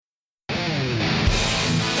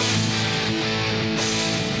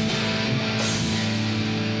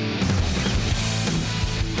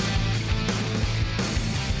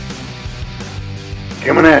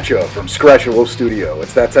Coming at you from Scratch and Wolf Studio,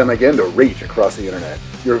 it's that time again to rage across the internet.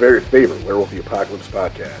 Your very favorite Werewolf the Apocalypse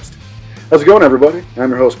podcast. How's it going, everybody? I'm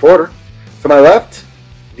your host, Porter. To my left,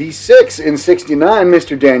 the 6 in 69,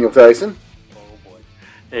 Mr. Daniel Tyson. Oh boy.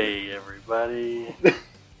 Hey, everybody.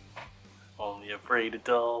 Only afraid to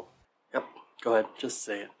tell. Yep, go ahead, just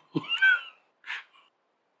say it.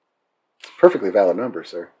 Perfectly valid number,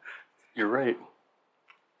 sir. You're right.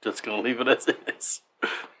 Just gonna leave it as it is.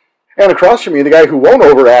 And across from me, the guy who won't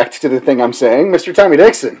overact to the thing I'm saying, Mr. Tommy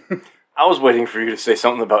Dixon. I was waiting for you to say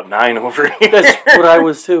something about 9 over here. That's what I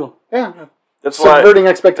was too. Yeah. That's subverting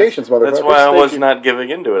expectations, motherfucker. That's why I was not giving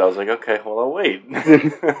into it. I was like, okay, well, I'll wait.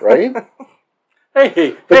 Right?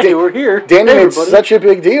 Hey, we're here. Danny hey, made such a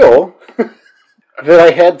big deal that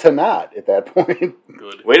I had to not at that point.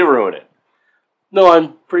 Good. Way to ruin it. No,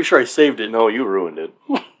 I'm pretty sure I saved it. No, you ruined it.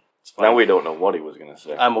 Now we don't know what he was going to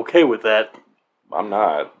say. I'm okay with that. I'm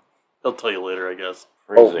not. I'll tell you later, I guess.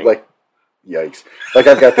 Freezing. Oh, like, yikes. Like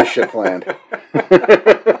I've got this shit planned.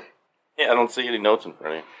 Yeah, I don't see any notes in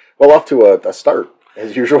front of you. Well, off to a start,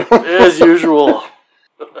 as usual. As usual.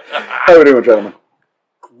 How are we doing, gentlemen?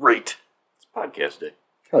 Great. It's podcast day.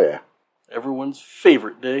 Hell yeah. Everyone's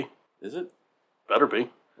favorite day. Is it? Better be.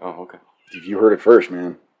 Oh, okay. You heard it first,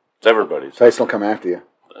 man. It's everybody's. Tyson will come after you.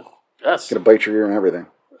 Yes. He's going to bite your ear and everything.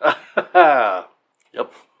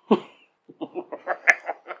 Yep.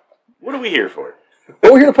 What are we here for?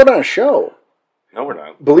 Well, we're here to put on a show. No, we're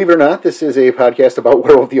not. Believe it or not, this is a podcast about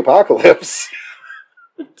Werewolf the Apocalypse.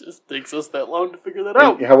 It just takes us that long to figure that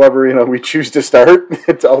out. However, we choose to start,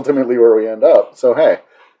 it's ultimately where we end up. So, hey,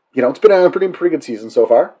 it's been a pretty good season so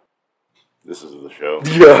far. This is the show.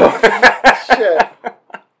 Yeah. Shit.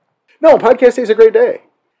 No, podcast day is a great day.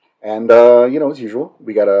 And, as usual,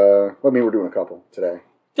 we got we're doing a couple today.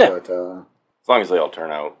 Yeah. But, As long as they all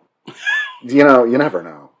turn out. you never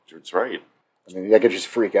know. That's right. I mean, I could just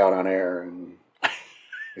freak out on air and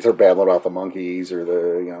start babbling about the monkeys or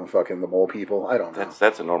the, fucking the mole people. I don't know.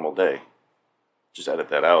 That's a normal day. Just edit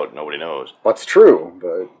that out. Nobody knows. That's true,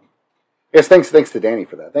 but yes, thanks to Danny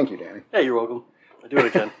for that. Thank you, Danny. Hey, you're welcome. I do it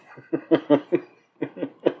again.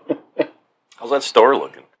 How's that store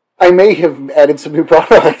looking? I may have added some new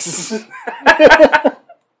products.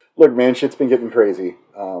 Look, man, shit's been getting crazy.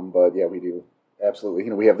 But yeah, we do.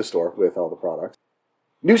 Absolutely. We have the store with all the products.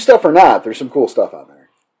 New stuff or not, there's some cool stuff on there.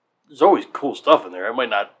 There's always cool stuff in there. It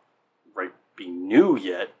might not be new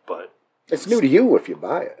yet, but... It's new to you if you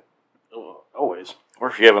buy it. Always.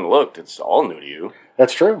 Or if you haven't looked, it's all new to you.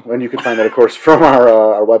 That's true. And you can find that, of course, from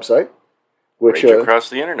our website. Which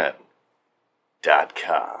Across the internet.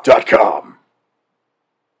 .com. .com.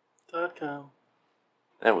 .com.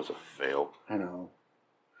 That was a fail. I know.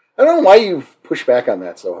 I don't know why you push back on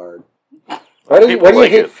that so hard. Why do you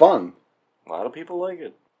hate fun? A lot of people like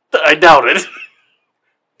it. I doubt it.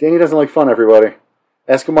 Danny doesn't like fun, everybody.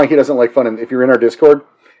 Ask him why he doesn't like fun. And if you're in our Discord,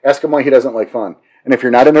 ask him why he doesn't like fun. And if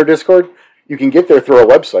you're not in our Discord, you can get there through our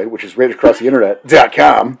website, which is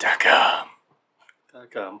rageacrosstheinternet.com.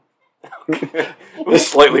 .com. It's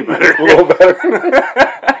slightly better. A little better.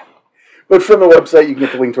 But from the website, you can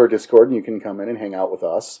get the link to our Discord, and you can come in and hang out with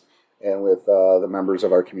us and with the members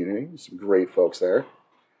of our community. Some great folks there.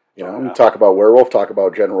 Talk about werewolf, talk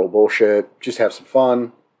about general bullshit, just have some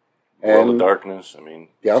fun. World of Darkness. I mean,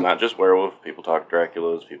 yeah. It's not just werewolf. People talk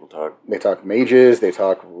Draculas. People talk... They talk mages. They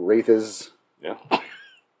talk wraiths. Yeah.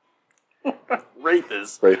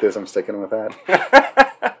 Wraiths. I'm sticking with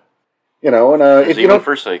that. And even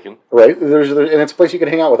Forsaken. Right. And it's a place you can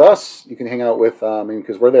hang out with us. You can hang out with,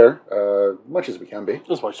 because we're there, much as we can be.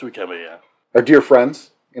 As much as we can be, yeah. Our dear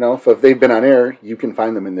friends, if they've been on air, you can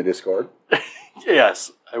find them in the Discord.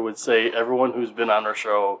 Yes, I would say everyone who's been on our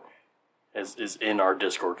show is in our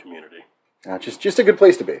Discord community. Just a good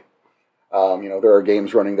place to be. There are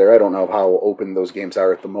games running there. I don't know how open those games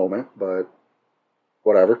are at the moment, but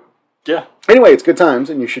whatever. Yeah. Anyway, it's good times,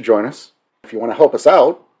 and you should join us. If you want to help us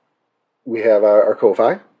out, we have our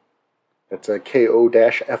Ko-Fi. That's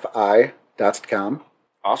ko-fi.com.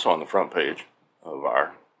 Also on the front page of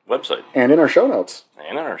our website. And in our show notes.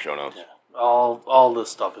 Yeah. All this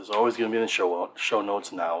stuff is always going to be in the show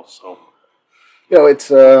notes now, so...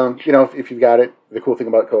 It's, if you've got it, the cool thing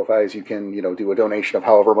about Ko-Fi is you can, do a donation of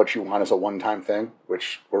however much you want as a one-time thing,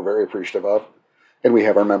 which we're very appreciative of. And we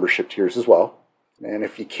have our membership tiers as well. And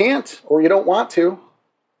if you can't, or you don't want to,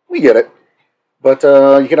 we get it. But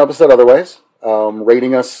you can help us out other ways.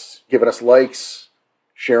 Rating us, giving us likes,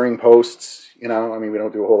 sharing posts. We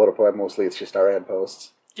don't do a whole lot of pod. Mostly it's just our ad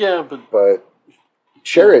posts. Yeah, But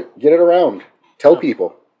share it. Get it around. Tell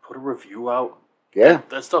people. Put a review out. Yeah.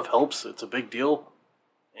 That stuff helps. It's a big deal.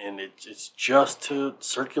 And it's just to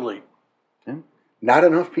circulate. Yeah. not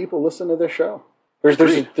enough people listen to this show. There's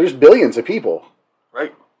Agreed. there's billions of people,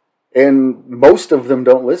 Right. and most of them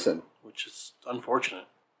don't listen. Which is unfortunate.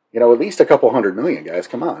 At least a couple 100 million, guys.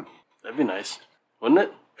 Come on. That'd be nice, wouldn't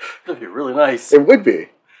it? That'd be really nice. It would be.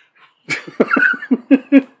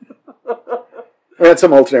 That's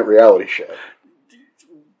some alternate reality show.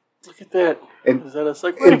 Look at that. And- Is that a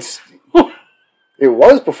segue? It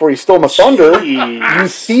was before he stole my thunder. Jeez. You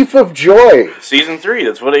thief of joy. Season 3,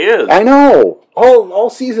 that's what he is. I know. All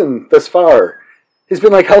season thus far. He's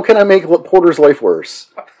been like, how can I make Porter's life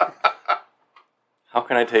worse? How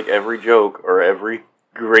can I take every joke or every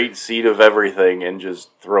great seed of everything and just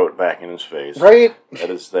throw it back in his face? Right?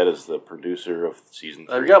 That is the producer of season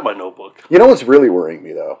 3. I've got my notebook. You know what's really worrying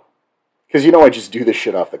me, though? Because I just do this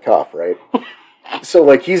shit off the cuff, right? So,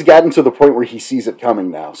 he's gotten to the point where he sees it coming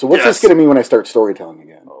now. So what's this Yes. going to mean when I start storytelling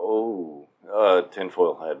again? Oh,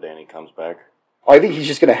 tinfoil hat Danny comes back. I think he's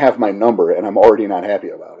just going to have my number, and I'm already not happy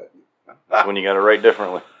about it. That's when you got to write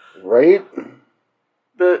differently. Right?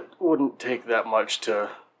 That wouldn't take that much to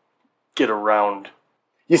get around.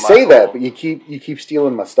 You My say that, goal. but you keep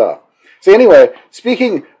stealing my stuff. So anyway,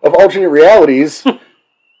 speaking of alternate realities,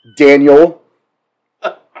 Daniel,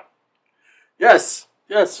 Yes.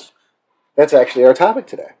 that's actually our topic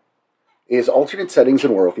today, is alternate settings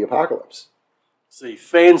in War of the Apocalypse. It's a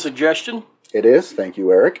fan suggestion. It is. Thank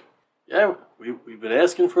you, Eric. Yeah, we've been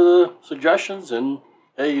asking for the suggestions, and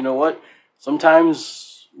hey, you know what?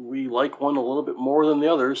 Sometimes we like one a little bit more than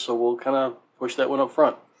the others, so we'll kind of push that one up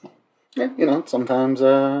front. Yeah, sometimes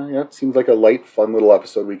it seems like a light, fun little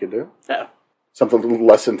episode we could do. Yeah. Something a little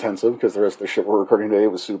less intensive, because the rest of the shit we're recording today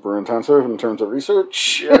was super intensive in terms of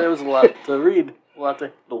research. Yeah, there was a lot to read, a lot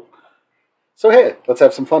to handle. So hey, let's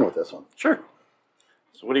have some fun with this one. Sure.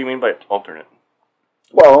 So what do you mean by alternate?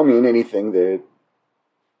 Well, I mean, anything that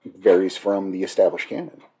varies from the established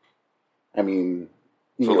canon. I mean...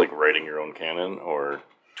 So like writing your own canon or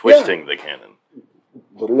twisting the canon?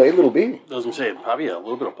 Little A, little B. I was going to say, probably a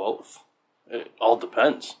little bit of both. It all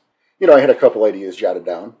depends. I had a couple ideas jotted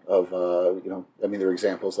down of, there are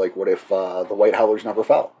examples like, what if the White Howlers never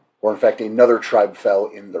fell? Or, in fact, another tribe fell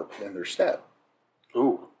in their stead?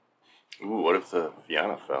 Ooh. Ooh, what if the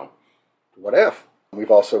Fianna fell? What if?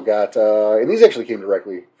 We've also got, and these actually came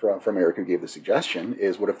directly from Eric, who gave the suggestion,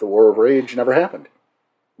 is what if the War of Rage never happened?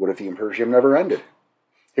 What if the Impersium never ended?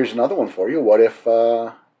 Here's another one for you. What if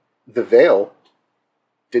the veil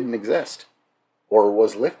didn't exist or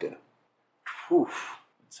was lifted? Oof.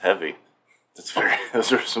 It's heavy.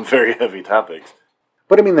 Those are some very heavy topics.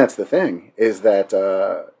 But I mean, that's the thing, is that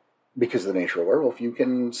because of the nature of werewolf, you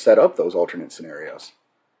can set up those alternate scenarios.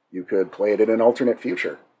 You could play it in an alternate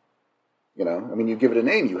future. You give it a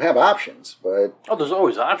name, you have options, but... Oh, there's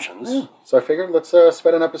always options. Yeah. So I figured let's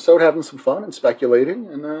spend an episode having some fun and speculating,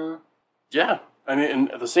 and... Yeah. I mean,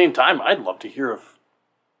 and at the same time, I'd love to hear if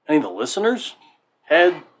any of the listeners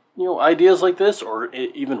had, ideas like this or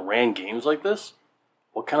even ran games like this.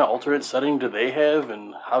 What kind of alternate setting do they have,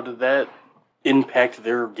 and how did that impact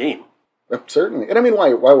their game? Certainly. And I mean,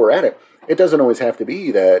 while we're at it, it doesn't always have to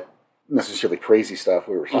be that necessarily crazy stuff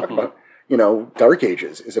we were talking about. Dark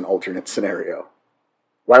Ages is an alternate scenario.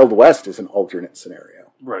 Wild West is an alternate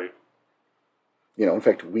scenario. Right. In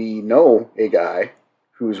fact, we know a guy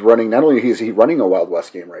who's running, not only is he running a Wild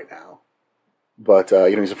West game right now, but,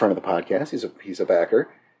 he's a friend of the podcast. He's a backer.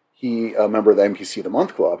 He a member of the NPC of the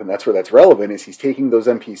Month Club, and that's where that's relevant, is he's taking those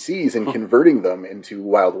NPCs and converting them into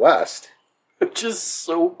Wild West. Which is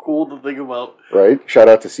so cool to think about. Right? Shout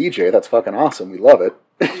out to CJ. That's fucking awesome. We love it.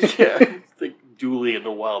 Yeah. Think dually in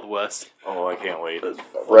the Wild West. Oh, I can't wait. That's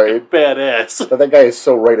Right? badass. But that guy is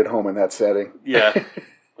so right at home in that setting. Yeah.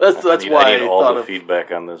 That's I why need I all thought the of...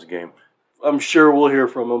 feedback on this game. I'm sure we'll hear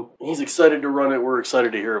from him. He's excited to run it. We're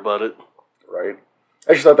excited to hear about it. Right?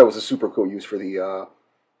 I just thought that was a super cool use for the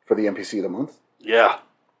NPC of the month, Yeah.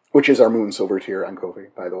 which is our Moon Silver tier on Ko-fi,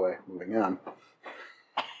 by the way. Moving on.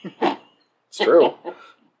 It's true.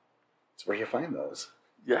 It's where you find those.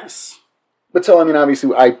 Yes. But so,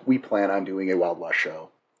 obviously, we plan on doing a Wild West show.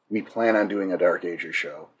 We plan on doing a Dark Ages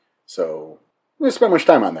show. So, we don't spend much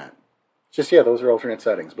time on that. Just, those are alternate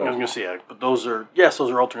settings. I But was going to say, but those are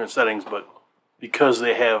alternate settings, but because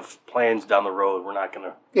they have plans down the road, we're not going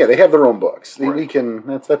to... yeah, they have their own books. We Right. can,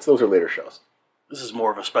 those are later shows. This is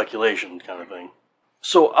more of a speculation kind of thing.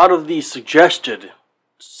 So out of the suggested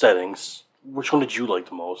settings, which one did you like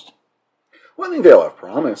the most? Well, I think they all have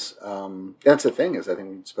promise. That's the thing, is I think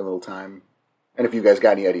we can spend a little time. And if you guys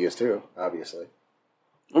got any ideas too, obviously.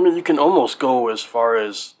 I mean, you can almost go as far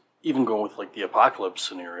as even going with like the apocalypse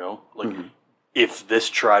scenario. Like, if this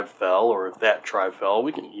tribe fell or if that tribe fell,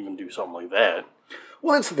 we can even do something like that.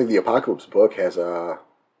 Well, that's the thing. The Apocalypse book has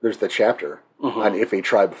there's the chapter on if a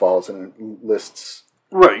tribe falls, and it lists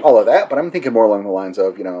Right. all of that. But I'm thinking more along the lines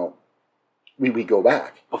of, we go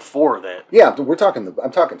back. Before that. Yeah,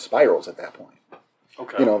 I'm talking spirals at that point.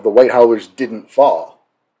 Okay. The White Howlers didn't fall,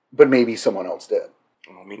 but maybe someone else did.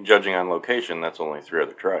 I mean, judging on location, that's only 3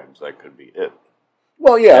 other tribes. That could be it.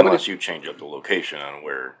 Well, yeah, Unless you change up the location on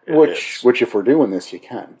where it is. which if we're doing this, you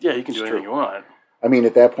can. Yeah, you can do anything you want. I mean,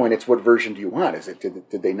 at that point, it's what version do you want? Is it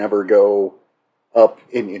did they never go up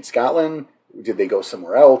in Scotland? Did they go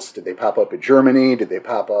somewhere else? Did they pop up in Germany? Did they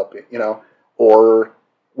pop up, or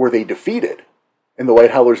were they defeated? And the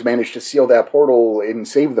White Howlers managed to seal that portal and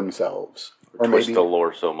save themselves. Or twist the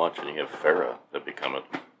lore so much and you have Farah that become it.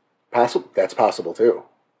 That's possible too.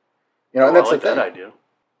 And I that's like the thing. that idea.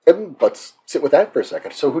 And let's sit with that for a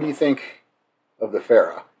second. So who do you think of the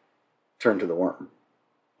Farah turn to the worm?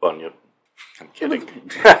 Bunyip. I'm kidding.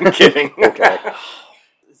 I'm kidding. Okay.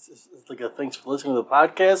 It's like a thanks for listening to the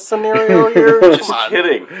podcast scenario here. Just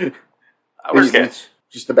kidding. I was guess.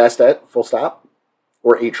 Just the Bastet, full stop?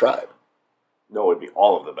 Or a tribe? No, it'd be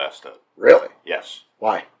all of the best at. Really? Yes.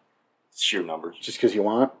 Why? Sheer numbers. Just because you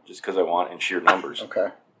want? Just because I want and sheer numbers. Okay.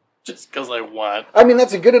 Just because I want. I mean,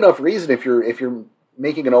 that's a good enough reason if you're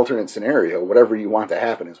making an alternate scenario. Whatever you want to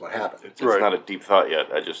happen is what happens. It's not a deep thought yet.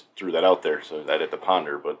 I just threw that out there so I'd have to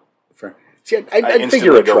ponder, but... See, I'd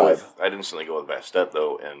figure a tribe. I'd instantly go with Bastet,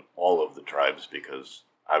 though, and all of the tribes, because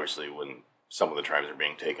obviously when some of the tribes are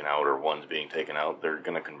being taken out or one's being taken out, they're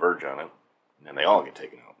going to converge on it, and then they all get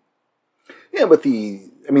taken out. Yeah, but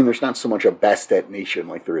there's not so much a Bastet nation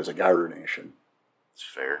like there is a Garter nation. It's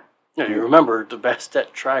fair. Yeah, you remember the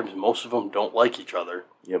Bastet tribes, most of them don't like each other.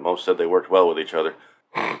 Yeah, most said they worked well with each other.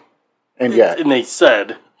 And yet... And they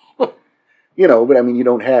said... but you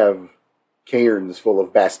don't have cairns full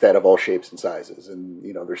of Bastet of all shapes and sizes, and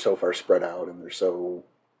they're so far spread out, and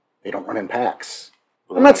they don't run in packs.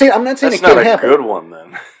 Well, I'm not saying it can't happen. That's not a good one,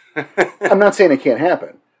 then. I'm not saying it can't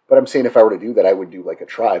happen, but I'm saying if I were to do that, I would do like a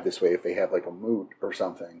tribe. This way, if they have like a moot or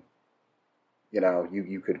something,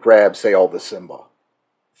 you could grab, say, all the Simba,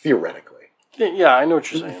 theoretically. Yeah, I know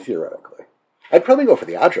what you're saying. Theoretically, I'd probably go for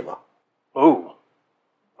the Ajaba. Oh,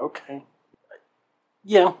 okay.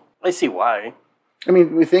 Yeah, I see why. I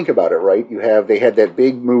mean, we think about it, right? They had that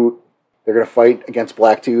big moot. They're going to fight against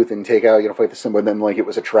Blacktooth and take out, fight the Simba, and then like it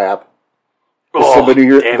was a trap. The Simba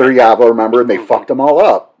knew their Yaba, remember, and they fucked them all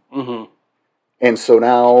up. Mm-hmm. And so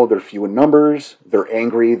now they're few in numbers, they're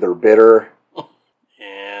angry, they're bitter.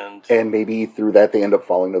 And maybe through that they end up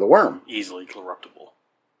falling to the worm. Easily corruptible.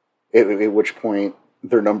 At which point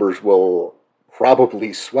their numbers will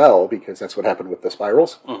probably swell, because that's what happened with the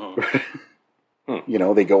spirals. Mm-hmm.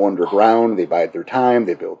 They go underground, they bide their time,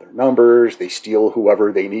 they build their numbers, they steal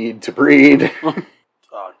whoever they need to breed.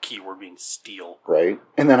 Keyword being steal. Right?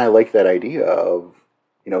 And then I like that idea of,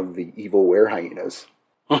 the evil were-hyenas.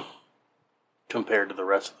 Compared to the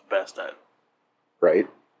rest of the Bastet. Right?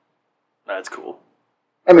 That's cool.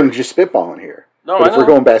 I mean, just spitballing here. No, but if we're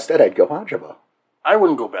going Bastet, I'd go Ajaba. I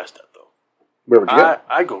wouldn't go Bastet, though. Where would you go?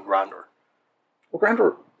 I'd go Grandor. Well,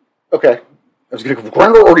 Grandor... Okay. I was going to go,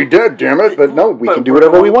 Grandor already dead, damn it. But no, we can do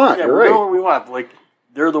whatever we want. Yeah, You're we right. do what we want. Like,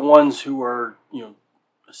 they're the ones who are,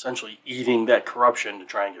 essentially eating that corruption to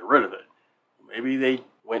try and get rid of it. Maybe they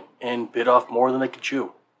went and bit off more than they could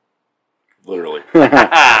chew. Literally. Danny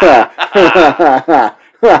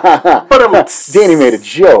made a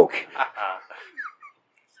joke.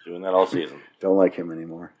 Doing that all season. Don't like him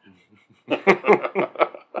anymore.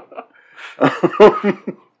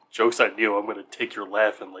 Jokes on you. I'm going to take your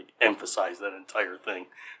laugh and emphasize that entire thing.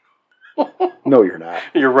 No, you're not.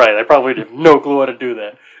 You're right. I probably have no clue how to do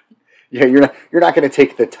that. Yeah, you're not going to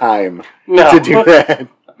take the time No. to do that.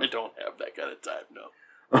 I don't have that kind of time, no.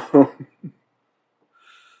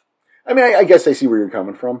 I mean, I guess I see where you're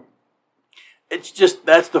coming from. It's just,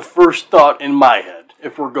 that's the first thought in my head.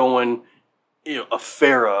 If we're going, a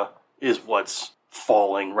Farah is what's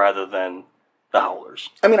falling rather than the Howlers.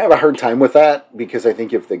 I mean, I have a hard time with that, because I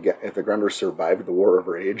think if the Grunders survived the War of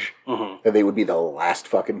Rage, then they would be the last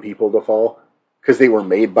fucking people to fall, because they were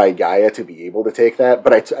made by Gaia to be able to take that.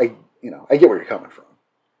 But I get where you're coming from,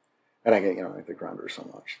 and I get I like the Grunders so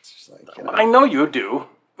much. It's just like I know you do,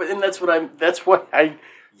 but and that's what I.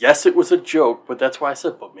 Yes, it was a joke, but that's why I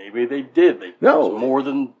said. But maybe they did. They bit off more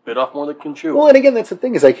than can chew. Well, and again, that's the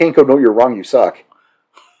thing, is I can't go, no, you're wrong, you suck.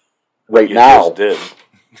 You just did.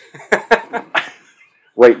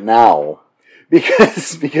 Right now,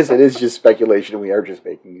 because it is just speculation, and we are just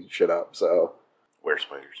making shit up. So, Were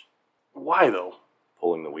spiders. Why though?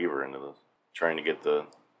 Pulling the Weaver into this, trying to get the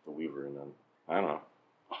Weaver in them. I don't know.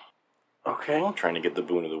 Okay. Trying to get the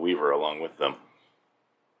boon of the Weaver along with them.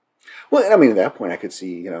 Well, I mean, at that point, I could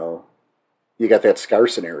see, you got that Scar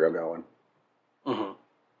scenario going. Mm-hmm.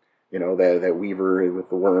 That Weaver with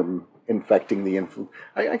the worm infecting the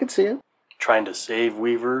I could see it. Trying to save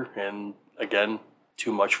Weaver, and again,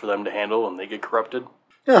 too much for them to handle, and they get corrupted.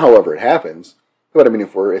 Yeah, however it happens. But I mean,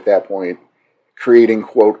 if we're at that point creating,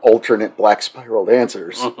 quote, alternate Black Spiral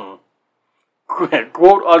dancers. Mm-hmm.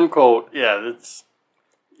 Quote, unquote, yeah,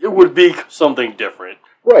 it would be something different.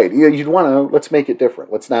 Right. You'd want to, let's make it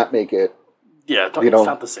different. Let's not make it... Yeah, it's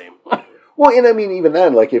not the same. Well, and I mean, even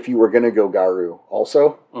then, like, if you were going to go Garu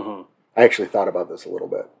also, mm-hmm. I actually thought about this a little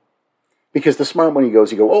bit. Because the smart money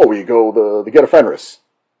goes, you go the Get of Fenris.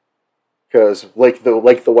 Because, like the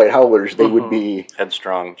White Howlers, they would be...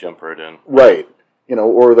 Headstrong, jump right in. Right.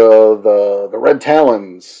 Or the Red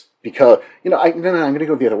Talons. Because, I'm going to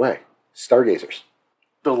go the other way. Stargazers.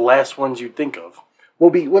 The last ones you'd think of.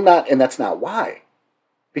 Not, and that's not why.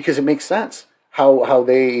 Because it makes sense. How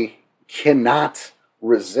they cannot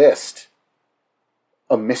resist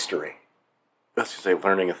a mystery. That's to say,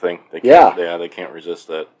 learning a thing. They can't resist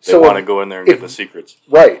that. They want to go in there and get the secrets.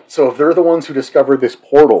 Right. So if they're the ones who discovered this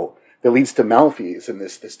portal that leads to Malphys and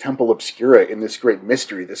this Temple Obscura and this great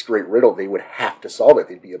mystery, this great riddle, they would have to solve it.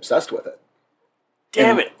 They'd be obsessed with it.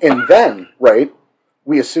 Damn it. And then, right,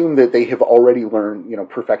 we assume that they have already learned,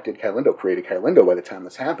 perfected Kylindo, created Kylindo by the time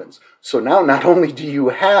this happens. So now not only do you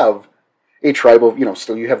have a tribe of,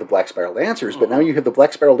 still you have the Black Spiral Dancers, but now you have the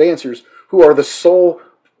Black Spiral Dancers who are the sole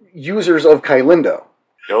users of Kylindo.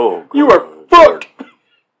 Oh, you are fucked!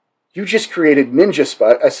 You just created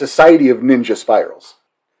a society of ninja spirals.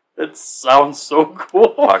 That sounds so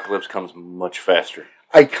cool. Apocalypse comes much faster.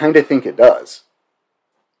 I kind of think it does.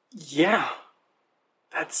 Yeah.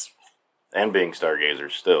 And being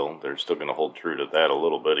Stargazers still, they're still going to hold true to that a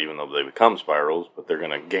little bit, even though they become spirals, but they're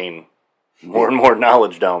going to gain more and more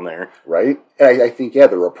knowledge down there. Right? And I think,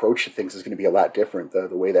 their approach to things is going to be a lot different. The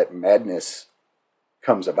way that madness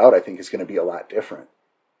comes about, I think, is going to be a lot different.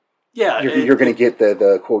 Yeah. You're going to get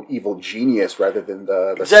the, quote, evil genius rather than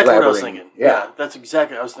the exactly what I was thinking. Yeah, that's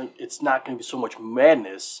exactly what I was thinking. It's not going to be so much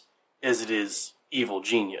madness as it is evil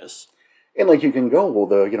genius. And like you can go, well,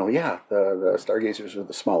 the Stargazers are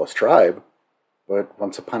the smallest tribe, but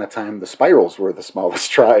once upon a time the Spirals were the smallest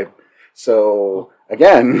tribe. So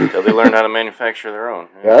again, until they learn how to manufacture their own.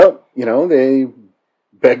 Yeah, they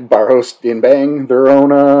beg, borrow, and bang their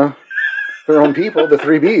own people, the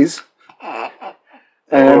 3Bs.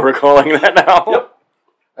 And we're calling that now. Yep.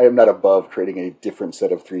 I am not above creating a different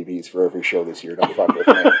set of 3Bs for every show this year. Don't fuck with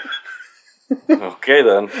me. Okay,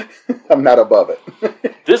 then. I'm not above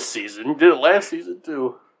it. This season. You did it last season,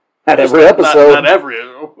 too. Not every episode. Not every.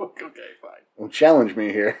 Okay, fine. Don't challenge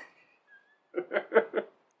me here.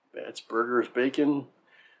 That's burgers, bacon.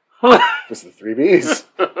 Just the 3Bs.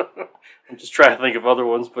 I'm just trying to think of other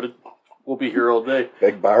ones, but we'll be here all day.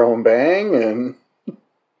 Beg, borrow, and bang, and...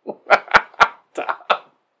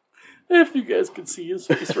 If you guys could see his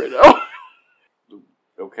face right now.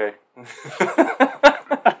 Okay.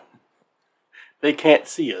 They can't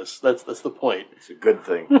see us. That's the point. It's a good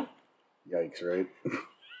thing. Yikes, right?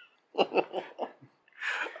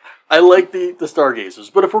 I like the Stargazers,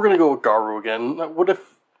 but if we're going to go with Garu again, what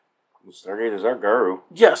if... The Stargazers are Garu.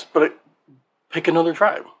 Yes, but pick another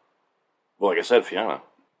tribe. Well, like I said, Fianna.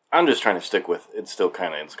 I'm just trying to stick with, it's still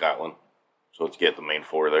kind of in Scotland. So let's get the main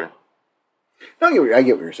four there. No, I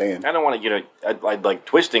get what you're saying. I don't want to, I'd like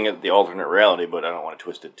twisting it, the alternate reality, but I don't want to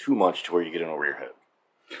twist it too much to where you get in over your head.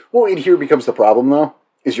 Well, and here becomes the problem, though,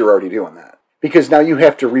 is you're already doing that. Because now you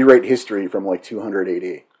have to rewrite history from, 200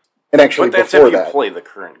 AD. And actually, but that's before if you that... play the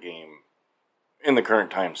current game in the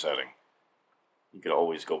current time setting. You could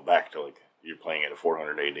always go back to, you're playing it at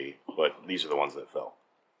 400 AD, but these are the ones that fell.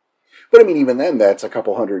 But, I mean, even then, that's a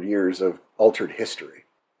couple hundred years of altered history.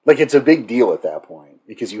 It's a big deal at that point,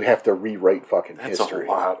 because you have to rewrite fucking history. That's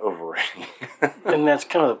a lot of writing. And that's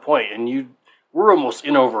kind of the point. And we're almost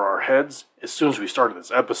in over our heads as soon as we started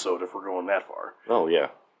this episode, if we're going that far. Oh, yeah.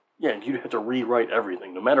 Yeah, and you'd have to rewrite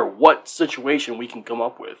everything. No matter what situation we can come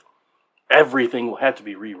up with, everything will have to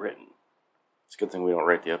be rewritten. It's a good thing we don't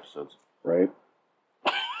write the episodes. Right.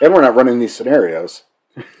 And we're not running these scenarios.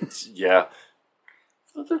 Yeah.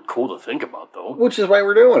 They're cool to think about, though. Which is why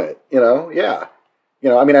we're doing it, yeah.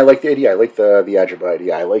 I mean, I like the idea. I like the Ajaba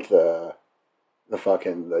idea. I like the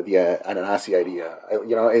Ananasi idea.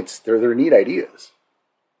 They're neat ideas.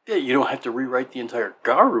 Yeah, you don't have to rewrite the entire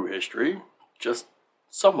Garu history, just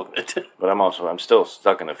some of it. But I'm still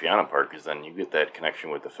stuck in the Fianna part, because then you get that connection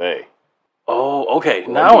with the Fae. Oh, okay.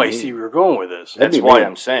 Now I see where you're going with this. That's why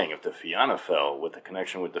I'm saying, if the Fianna fell with the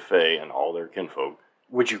connection with the Fae and all their kinfolk...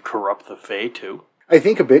 Would you corrupt the Fae, too? I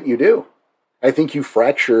think a bit you do. I think you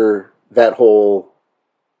fracture that whole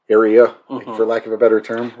area, for lack of a better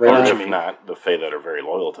term. Right Or now. if not, the Fae that are very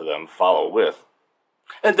loyal to them follow with.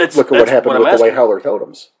 And that's Look at what happened with I'm the White asking. Howler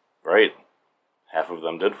totems. Right. Half of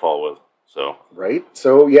them did fall with. So, Right?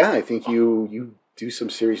 So, yeah, I think you do some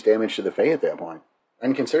serious damage to the Fae at that point. I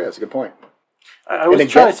didn't consider that's a good point. I was And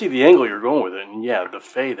trying again- to see the angle you're going with it, and yeah, the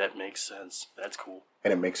Fae, that makes sense. That's cool.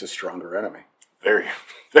 And it makes a stronger enemy. very,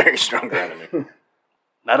 very stronger enemy.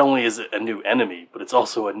 Not only is it a new enemy, but it's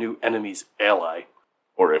also a new enemy's ally.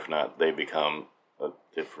 Or if not, they become a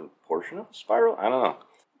different portion of the spiral. I don't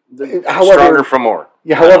know. However, Stronger for more.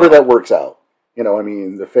 yeah, I don't however know. that works out. You know, I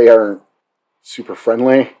mean, the Fae aren't super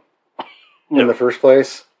friendly in the first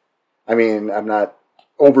place. I mean, I'm not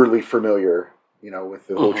overly familiar, with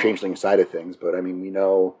the whole changeling side of things, but I mean, we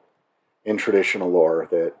know in traditional lore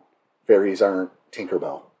that fairies aren't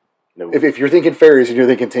Tinkerbell. No. If you're thinking fairies and you're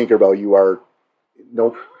thinking Tinkerbell, you are,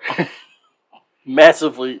 nope.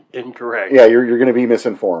 Massively incorrect. Yeah, you're going to be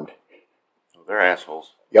misinformed. They're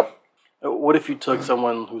assholes. Yep. What if you took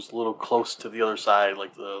someone who's a little close to the other side,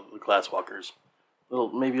 like the Glasswalkers?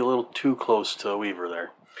 Maybe a little too close to Weaver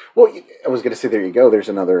there. Well, I was going to say, there you go. There's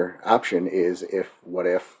another option is what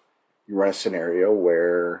if you run a scenario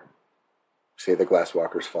where, say, the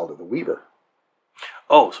Glasswalkers fall to the Weaver?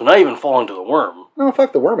 Oh, so not even falling to the worm. No,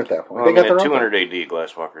 fuck the worm at that point. Well, They got at their own 200 AD,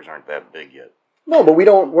 Glasswalkers aren't that big yet. No, but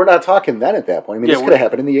we're not talking then at that point. I mean, Yeah, this could have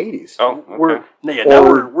happened in the 80s. Oh, okay. Now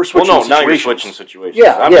Or- we're switching Well, no, now you're situations. switching situations.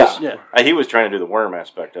 Yeah, I'm yeah. just- Yeah. He was trying to do the worm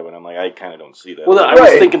aspect of it. I'm like, I kind of don't see that. Well, I Right.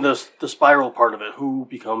 was thinking the spiral part of it. Who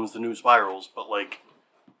becomes the new spirals? But like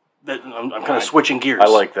that, I'm kind of switching gears. I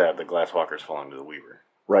like that. The Glasswalkers falling to the Weaver.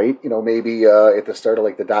 Right? Maybe at the start of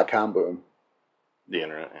like the .com boom, The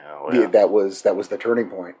internet. Yeah, well, yeah. that was the turning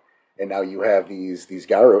point. And now you have these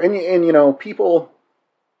Garu. And people,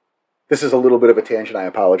 this is a little bit of a tangent, I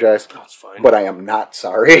apologize. That's fine. But I am not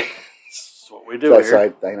sorry. That's what we do I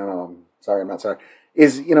here. don't know. I'm sorry, I'm not sorry.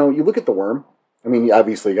 You look at the worm. I mean,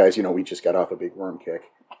 obviously, guys, we just got off a big worm kick.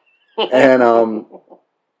 And,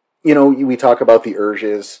 we talk about the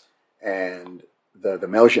urges and the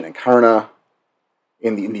Meljan and Karna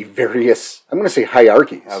in the various, I'm going to say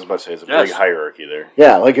hierarchies. I was about to say, it's a Yes. big hierarchy there.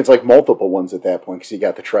 Yeah, like it's like multiple ones at that point because you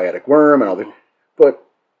got the triadic worm and all the, but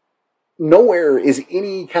nowhere is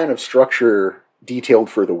any kind of structure detailed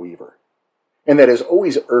for the Weaver. And that has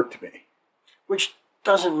always irked me. Which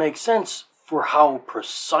doesn't make sense for how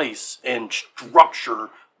precise and structure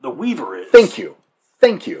the Weaver is. Thank you.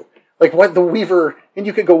 Like what the Weaver, and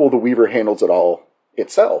you could go, well, the Weaver handles it all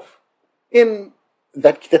itself. And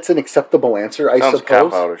that's an acceptable answer, I Sounds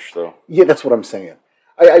suppose. cop-outish, though. Yeah, that's what I'm saying.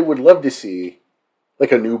 I would love to see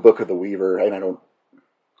like a new book of the Weaver, and I don't,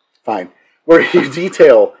 fine, where you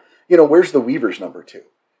detail, where's the Weaver's number 2?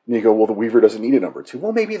 And you go, well, the Weaver doesn't need a number 2.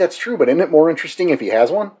 Well, maybe that's true, but isn't it more interesting if he has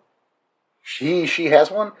one? She has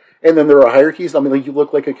one? And then there are hierarchies. I mean, like you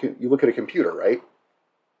look at a computer, right?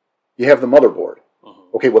 You have the motherboard.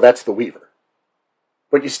 Okay, well, that's the Weaver.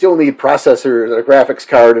 But you still need processors, a graphics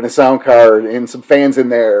card, and a sound card, and some fans in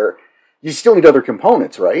there. You still need other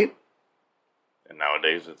components, right? And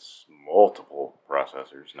nowadays, it's multiple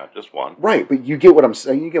processors, not just one. Right, but you get what I'm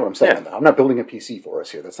saying. Yeah. Though. I'm not building a PC for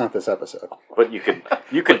us here. That's not this episode. But you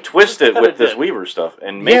could twist it with this did. Weaver stuff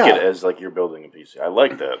and make Yeah. it as like you're building a PC. I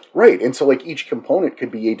like that. Right, and so like each component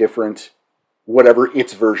could be a different, whatever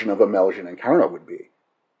its version of a Meljan and Karna would be,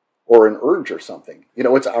 or an Urge or something.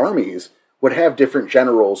 Its armies would have different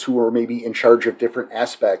generals who were maybe in charge of different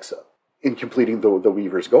aspects in completing the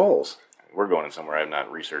Weaver's goals. We're going in somewhere I've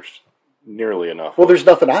not researched nearly enough. Well, there's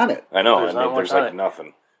nothing on it. I know. There's not There's much on like it.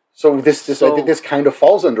 nothing. So this I So- think this kind of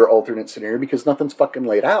falls under alternate scenario because nothing's fucking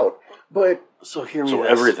laid out. But So hear me So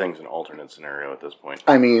this. everything's an alternate scenario at this point.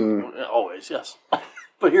 I mean, Always, yes.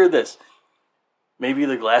 But hear this. Maybe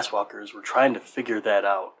the Glasswalkers were trying to figure that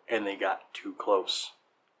out, and they got too close.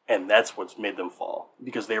 And that's what's made them fall.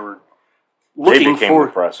 Because they were They looking became for...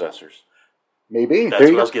 the processors. maybe That's There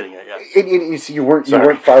what you I was go. getting at, yeah. And you see, you weren't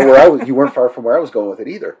Sorry. far where I was. You weren't far from where I was going with it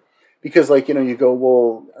either, because you go,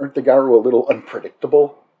 well, aren't the Garu a little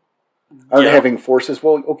unpredictable? Aren't Yeah. having forces?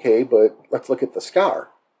 Well, okay, but let's look at the Scar,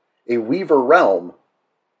 a Weaver realm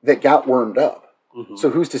that got wormed up. Mhm. So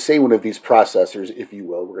who's to say one of these processors, if you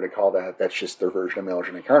will, we're going to call that's just their version of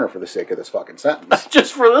Meljan and Karna for the sake of this fucking sentence.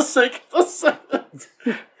 Just for the sake of the sentence.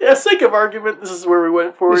 Yeah, sake of argument, this is where we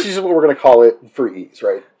went for This it. is what we're going to call it for ease,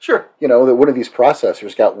 right? Sure. That one of these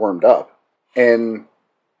processors got wormed up, and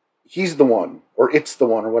he's the one, or it's the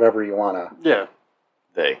one, or whatever you want to. Yeah.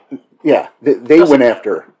 Yeah, they Doesn't went matter.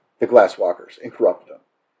 after the Glasswalkers and corrupted them,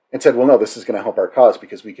 and said, "Well, no, this is going to help our cause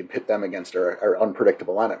because we can pit them against our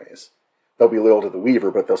unpredictable enemies. They'll be loyal to the Weaver,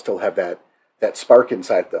 but they'll still have that that spark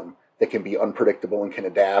inside them that can be unpredictable and can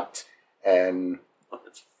adapt. And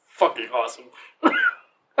It's fucking awesome.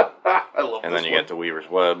 I love And this then you one. get the Weaver's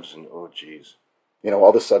Webs, and oh, jeez. all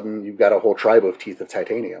of a sudden, you've got a whole tribe of Teeth of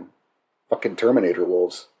Titanium. Fucking Terminator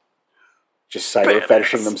wolves. Just cyber Badass.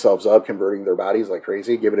 fetishing themselves up, converting their bodies like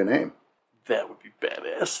crazy. Give it a name. That would be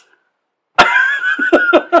badass.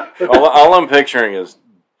 All I'm picturing is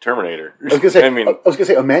Terminator. I was gonna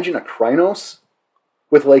say, imagine a Krynos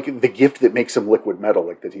with like the gift that makes him liquid metal,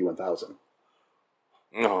 like the T-1000.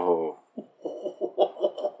 No.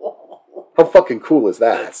 How fucking cool is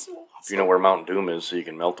that? That's so If you know where Mount Doom is, so you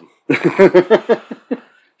can melt him.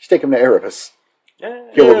 Just take him to Erebus. Yeah.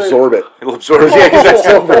 He'll absorb it. He'll absorb it. Yeah, because that's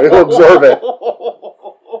silver. He'll absorb it.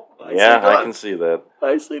 I can see that.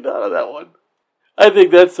 Nicely done on that one. I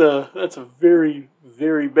think that's a very,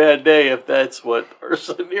 very bad day if that's what our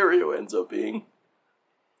scenario ends up being.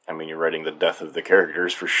 I mean, you're writing the death of the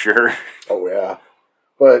characters for sure. Oh yeah,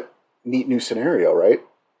 but neat new scenario, right?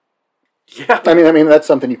 Yeah. I mean that's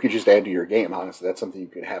something you could just add to your game. Honestly, that's something you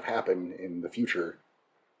could have happen in the future.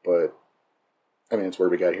 But I mean, it's where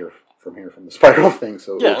we got here from the spiral thing.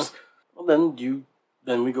 So Yeah. it's, Well,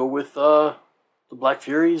 then we go with the Black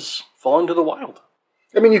Furies falling to the wild.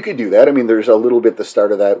 I mean, you could do that. I mean, there's a little bit the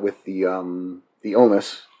start of that with the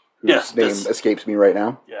illness, whose Yes, name this- escapes me right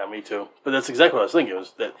now. Yeah, me too. But that's exactly what I was thinking.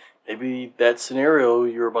 Was that maybe that scenario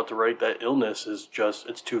you're about to write, that illness is just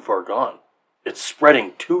it's too far gone. It's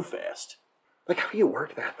spreading too fast. Like, how do you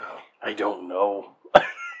work that though? I don't know.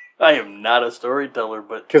 I am not a storyteller,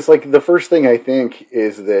 but Because like the first thing I think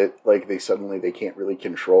is that like they can't really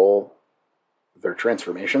control their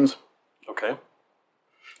transformations. okay.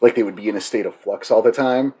 Like they would be in a state of flux all the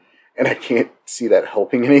time, and I can't see that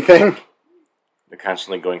helping anything. They're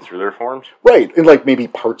constantly going through their forms. Right, and like maybe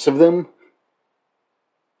parts of them.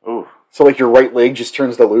 Ooh. So like your right leg just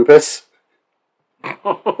turns to lupus. Right.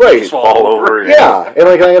 Right. Fall over. Yeah, and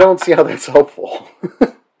like I don't see how that's helpful.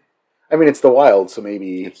 I mean, it's the wild, so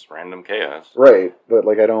maybe It's random chaos. right, but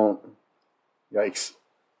like I don't. Yikes!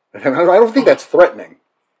 I don't think that's threatening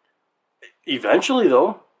Eventually,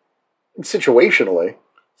 though. situationally.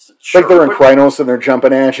 Sure, Like they're in but- Krynos and they're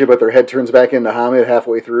jumping at you, but their head turns back into Hamid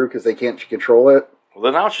halfway through because they can't control it. Well,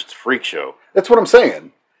 then now it's just a freak show. That's what I'm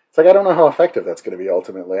saying. It's like I don't know how effective that's going to be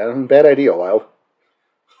ultimately. Bad idea, Wild.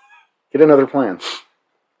 Get another plan.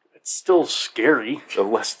 It's still scary. The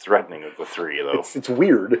less threatening of the three, though. It's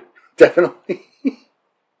weird, definitely.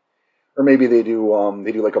 Or maybe they do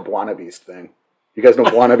like a Buona Beast thing. You guys know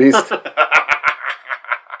Buona Beast?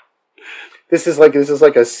 This is like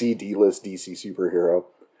a C/D list DC superhero,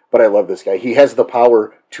 but I love this guy. He has the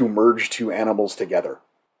power to merge two animals together.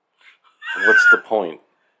 What's the point?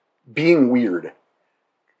 Being weird.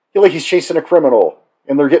 Like he's chasing a criminal,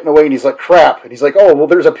 and they're getting away, and he's like, crap. And he's like, oh, well,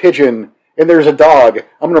 there's a pigeon, and there's a dog.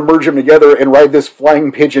 I'm going to merge them together and ride this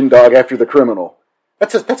flying pigeon dog after the criminal.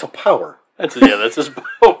 That's a power. That's his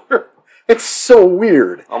power. It's so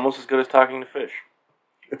weird. Almost as good as talking to fish.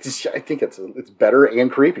 I think it's better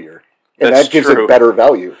and creepier. And That's that gives true. it better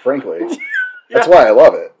value, frankly. That's Yeah. why I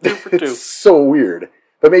love it. 2 for 2. It's so weird.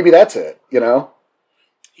 But maybe that's it, you know?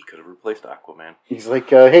 He could have replaced Aquaman. He's like,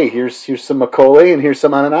 hey, here's some Macaulay and here's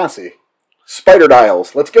some Ananasi. Spider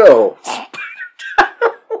dials, let's go.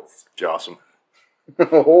 Awesome.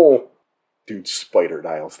 Oh, dude, spider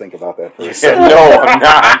dials. Think about that for a Yeah, second. no, I'm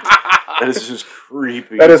not. That is just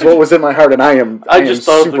creepy. That is what was in my heart, and I am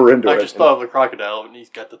thought super into it. I just thought of the crocodile, and he's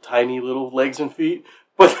got the tiny little legs and feet,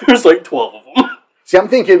 but there's like 12 of them. See, I'm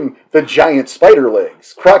thinking the giant spider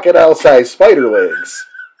legs, crocodile-sized spider legs.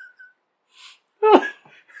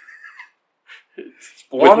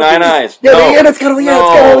 With 9 eyes. Yeah, No. and it's got all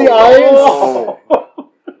the eyes. No.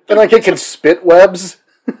 And like it can spit webs.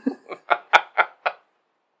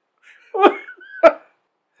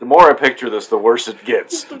 The more I picture this, the worse it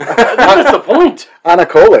gets. That's the point.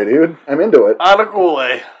 Anacole, dude. I'm into it.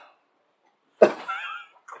 Anacole.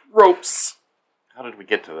 Ropes. How did we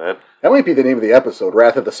get to that? That might be the name of the episode,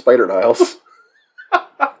 Wrath of the Spider Dials.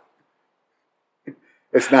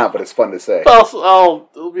 It's not, but it's fun to say.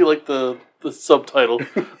 It'll be like the subtitle.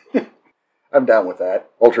 I'm down with that.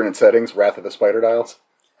 Alternate settings, Wrath of the Spider Dials.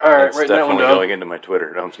 All right, That's write that one definitely down. going into my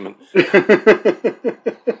Twitter announcement.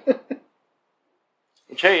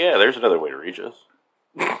 Which, hey, yeah, there's another way to reach us.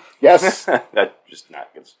 Yes, That just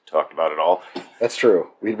not gets talked about at all. that's true.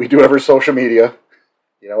 We do have our social media.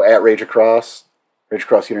 You know, at Rage Across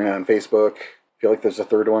Internet on Facebook. I feel like there's a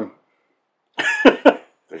third one.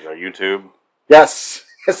 There's our YouTube. Yes,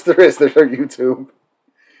 there is. There's our YouTube.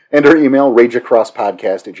 And our email,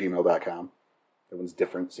 rageacrosspodcast@gmail.com. That one's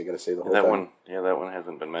different, so you got to say the whole That thing. one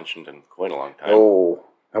hasn't been mentioned in quite a long time. Oh,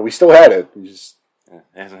 We still had it. We just It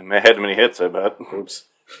hasn't had many hits, I bet. oops.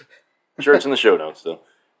 I'm sure it's in the show notes, though.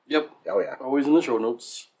 Yep. Oh yeah, Always in the show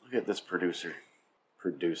notes. Look at this producer.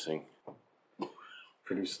 Producing.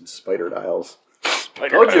 producing spider dials.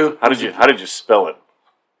 Told you. How did you spell it?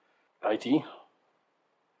 IT.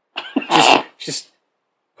 Just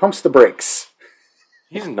pumps the brakes.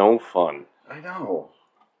 He's no fun. I know.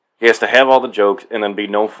 He has to have all the jokes and then be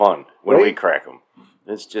no fun when we Right. crack him.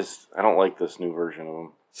 It's just, I don't like this new version of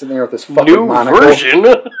him. Sitting there with this fucking New monocle. version.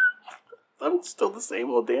 I'm still the same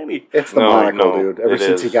old Danny. It's the No, monocle, no, dude. Ever it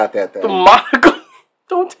since he is. got that The thing, monocle.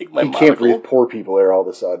 Don't take my he monocle. can't breathe poor people there all of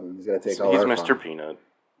a sudden. He's got to take all He's our Mr. fun. Peanut.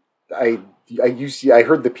 I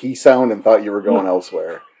heard the P sound and thought you were going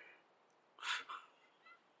elsewhere.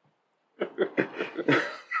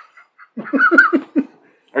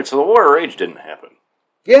 Alright, so the War of Rage didn't happen.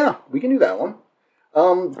 Yeah, we can do that one.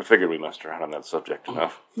 I figured we messed around on that subject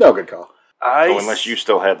enough. No, good call. So unless you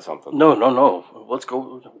still had something. No. Let's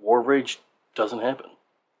go. War Rage doesn't happen.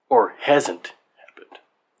 Or hasn't happened.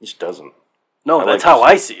 It just doesn't. No, I that's like how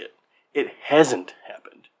this. I see it. It hasn't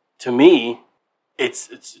happened. To me, it's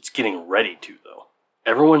getting ready to, though.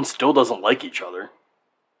 Everyone still doesn't like each other.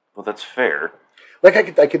 Well, that's fair. Like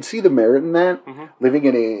I could see the merit in that. Mhm. Living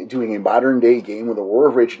in doing a modern day game where the War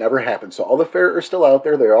of Rage never happened. So all the fair are still out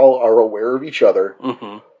there. They all are aware of each other.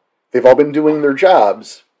 Mm-hmm. They've all been doing their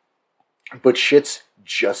jobs, but shit's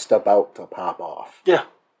just about to pop off. Yeah.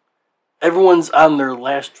 Everyone's on their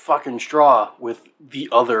last fucking straw with the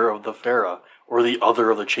other of the Farah or the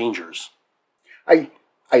other of the Changers. I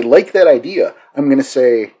like that idea. I'm going to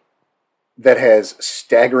say that has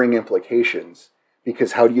staggering implications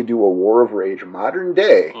because how do you do a War of Rage modern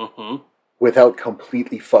day Mm-hmm. without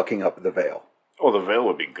completely fucking up the Veil? Oh, the veil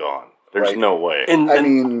would be gone. There's Right. no way. I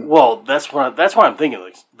mean- well, that's why I'm thinking.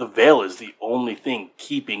 Like, the Veil is the only thing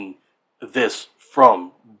keeping this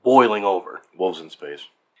from boiling over. Wolves in space.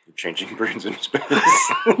 You're changing breeds in space.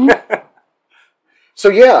 So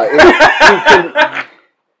yeah,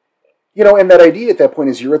 you can, and that idea at that point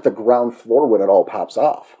is you're at the ground floor when it all pops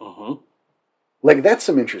off. Mm-hmm. Like that's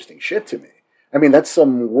some interesting shit to me. I mean, that's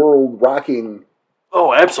some world rocking.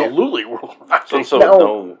 Oh, absolutely. so Now-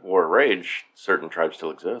 no War of Rage, certain tribes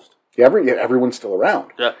still exist. Everyone's still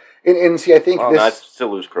around. Yeah. And see, I think Well, this. I still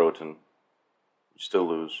lose Croton. You still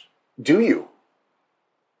lose. Do you?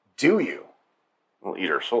 Do you? Well, eat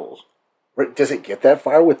our souls. Right, does it get that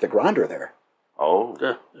far with the Gronder there? Oh,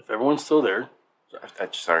 Yeah, if everyone's still there.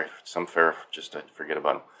 sorry. Some fair, just I forget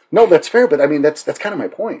about them. No, that's fair, but I mean that's kind of my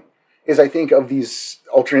point. Is I think of these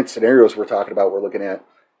alternate scenarios we're talking about, we're looking at,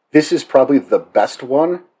 this is probably the best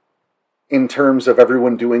one in terms of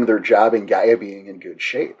everyone doing their job and Gaia being in good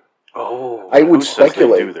shape. Oh. I would Who says they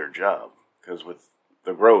speculate. do their job? Because with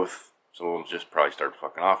the growth, some of them just probably start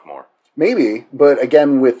fucking off more. Maybe, but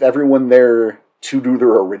again, with everyone there to do their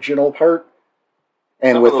original part,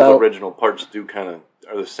 and Some of without, those original parts do kind of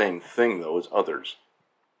are the same thing though as others.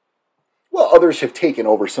 well, others have taken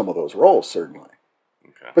over some of those roles certainly.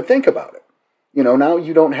 Okay. But think about it. Now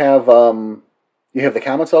you don't have you have the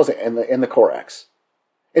Kamatsals and the Korax,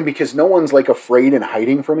 and because no one's like afraid and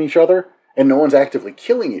hiding from each other, and no one's actively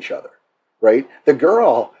killing each other, right? The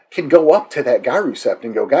girl can go up to that Garu Sept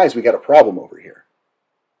and go, guys, we got a problem over here,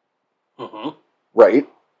 Mm-hmm. right?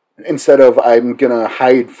 Instead of I'm gonna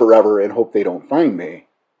hide forever and hope they don't find me.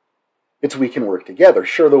 It's we can work together.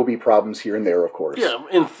 Sure, there'll be problems here and there, of course. Yeah,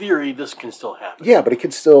 in theory, this can still happen. Yeah, but there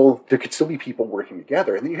could still be people working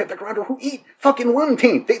together. And then you have the Gronder who eat fucking worm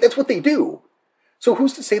taint. That's what they do. So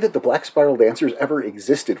who's to say that the Black Spiral Dancers ever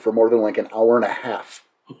existed for more than like an hour and a half?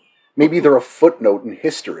 Maybe they're a footnote in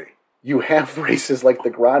history. You have races like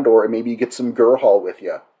the Grondor, and maybe you get some Gurhal with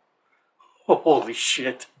you. Holy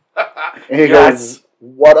shit. And you Yes. go,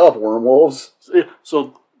 what up, wormwolves?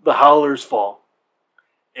 So the Howlers fall.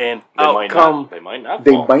 And They out might come... not. They might not.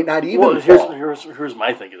 They fall. might not even Well, fall. here's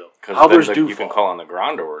my thinking, though. Because Howlers then do you fall. can call on the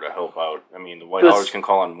Grondor to help out. I mean, the White This- Howlers can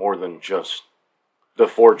call on more than just the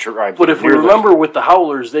 4 tribes. But if we near them. remember with the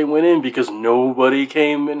Howlers, they went in because nobody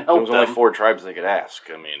came and there helped was only them. 4 tribes they could ask.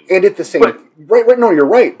 I mean, And at the same But- right, no, you're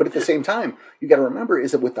right. But at the same time, you got to remember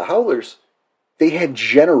is that with the Howlers, they had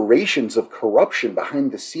generations of corruption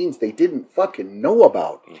behind the scenes they didn't fucking know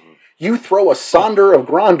about. Mm-hmm. You throw a Sonder of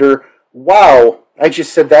Gronder. Wow, I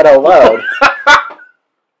just said that out loud.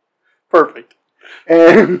 Perfect.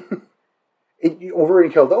 And over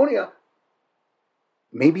in Caledonia,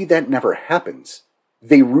 maybe that never happens.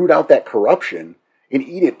 They root out that corruption and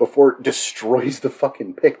eat it before it destroys the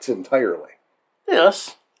fucking Picts entirely.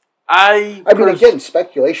 Yes. I mean, again,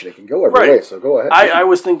 speculation. It can go every Right. way, so go ahead. I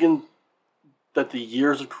was thinking that the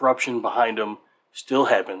years of corruption behind them still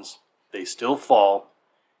happens. They still fall.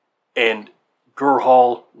 and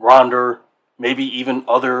Gurhal, Ronder, maybe even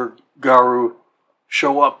other Garu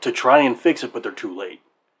show up to try and fix it, but they're too late.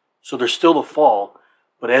 So there's still the fall,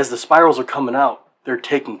 but as the spirals are coming out, they're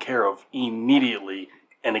taken care of immediately.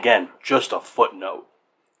 And again, just a footnote.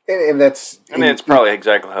 And that's... it's probably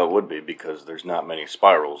exactly how it would be, because there's not many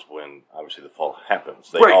spirals when, obviously, the fall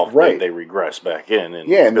happens. They they regress back in and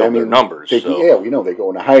build their numbers. Yeah, we know they go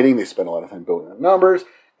into hiding. They spend a lot of time building their numbers.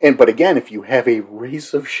 But again, if you have a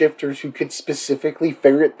race of shifters who could specifically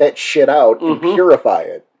ferret that shit out and purify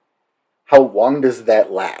it, how long does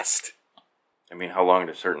that last? I mean, how long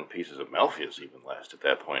do certain pieces of Malpheus even last at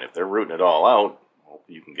that point? If they're rooting it all out, well,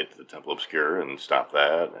 you can get to the Temple Obscure and stop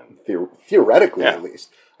that. And theoretically, at least.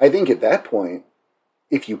 I think at that point,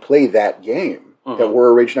 if you play that game, that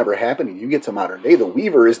War Rage never happened, and you get to modern day, the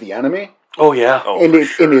Weaver is the enemy. Oh, yeah. And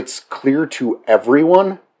it's clear to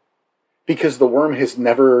everyone, because the worm has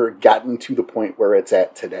never gotten to the point where it's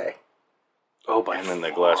at today. Oh, and then the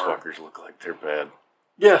Glasswalkers look like they're bad.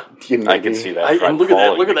 Yeah. I can see that tribe and look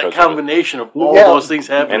at that combination of all those things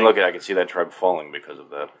happening. And I can see that tribe falling because of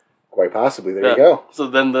that. Quite possibly. There you go. So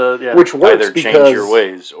then which works either because... change your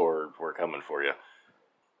ways or we're coming for you.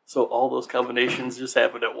 So all those combinations just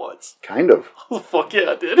happened at once. Kind of. Oh, fuck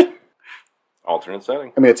yeah, it did. Alternate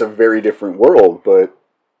setting. I mean, it's a very different world, but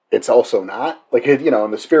it's also not. Like,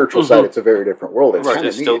 on the spiritual side, it's a very different world. It's right,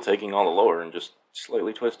 it's still taking all the lore and just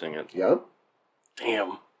slightly twisting it. Yep.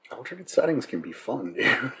 Damn. Alternate settings can be fun,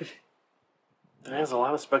 dude. There's a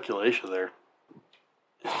lot of speculation there.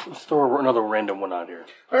 Let's throw another random one out here.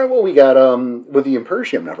 All right, well, we got, with the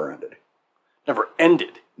Impertium never ended. Never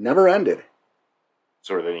ended? Never ended.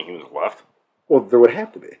 So are there any humans left? Well, there would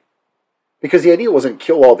have to be. Because the idea wasn't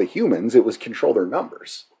kill all the humans, it was control their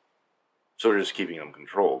numbers. So we're just keeping them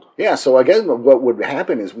controlled. Yeah, so again, what would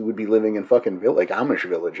happen is we would be living in fucking Amish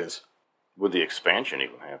villages. Would the expansion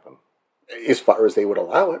even happen? As far as they would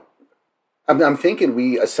allow it. I'm thinking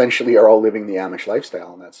we essentially are all living the Amish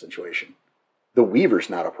lifestyle in that situation. The Weaver's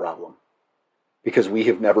not a problem. Because we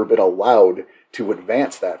have never been allowed to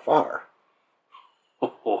advance that far.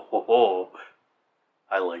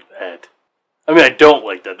 I like that. I mean, I don't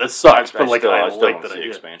like that. That sucks, but I still like don't that see idea.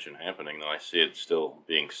 expansion happening, though. I see it still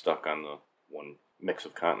being stuck on the one mix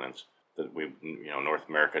of continents. That North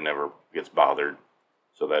America never gets bothered,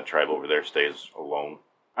 so that tribe over there stays alone.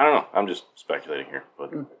 I don't know. I'm just speculating here,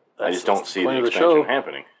 but I just don't see the expansion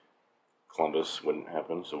happening. Columbus wouldn't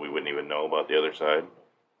happen, so we wouldn't even know about the other side.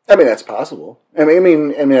 I mean, that's possible. I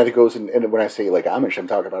mean, it goes in, and when I say like Amish, I'm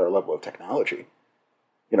talking about our level of technology.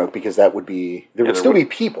 Because that would be there would still be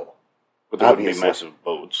people, but there wouldn't be massive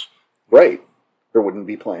boats, right? There wouldn't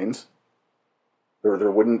be planes. There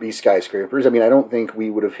wouldn't be skyscrapers. I mean, I don't think we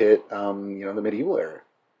would have hit the medieval era.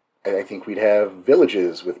 I think we'd have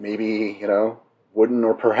villages with maybe wooden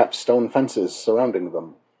or perhaps stone fences surrounding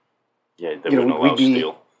them. Yeah, they wouldn't allow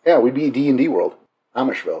steel. Yeah, we'd be D&D world,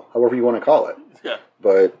 Amishville, however you want to call it. Yeah.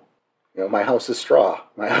 But my house is straw.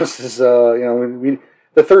 My house is the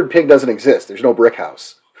third pig doesn't exist. There's no brick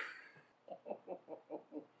house.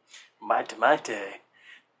 Mate.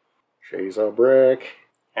 Shay's a brick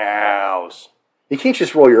house. You can't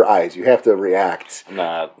just roll your eyes. You have to react. I'm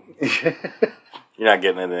not. You're not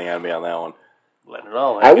getting anything out of me on that one. Let it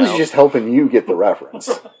all I was just helping you get the reference.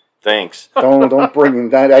 Thanks. Don't bring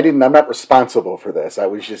that. I'm not responsible for this. I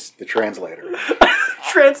was just the translator.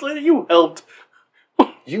 Translator, you helped.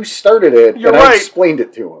 You started it, You're and right. I explained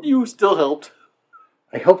it to him. You still helped.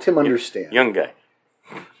 I helped him understand. Young guy.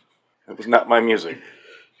 It was not my music.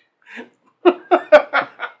 You're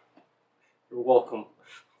welcome.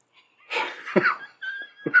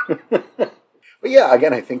 But yeah,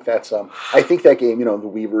 again, I think that's I think that game, the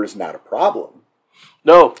Weaver is not a problem.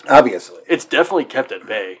 No, obviously, it's definitely kept at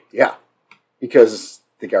bay. Yeah, because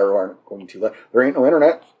the Garu aren't going to let. There ain't no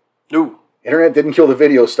internet. No, internet didn't kill the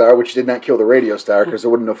video star, which did not kill the radio star because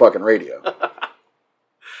there wasn't no fucking radio.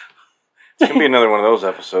 It's gonna be another one of those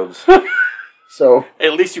episodes. So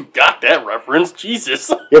at least you got that reference,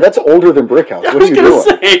 Jesus. Yeah, that's older than Brick House. What are you doing?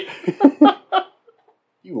 Say.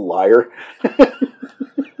 You liar.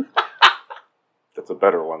 That's a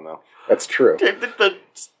better one, though. That's true.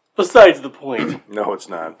 Besides the point. No, it's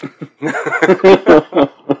not.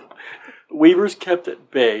 Weaver's kept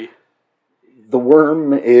at bay. The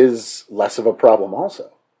worm is less of a problem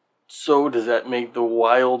also. So does that make the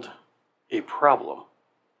wild a problem?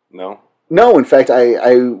 No. No, in fact,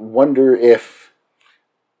 I wonder if...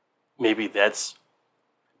 Maybe that's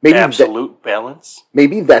absolute balance?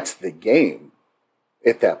 Maybe that's the game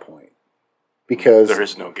at that point. Because there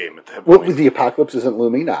is no game at that point. Well, the apocalypse isn't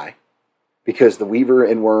looming nigh. Because the Weaver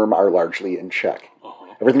and Worm are largely in check.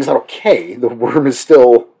 Uh-huh. Everything's not okay. The Worm is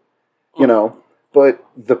still you know. But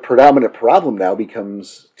the predominant problem now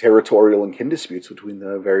becomes territorial and kin disputes between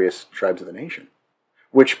the various tribes of the nation,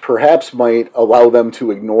 which perhaps might allow them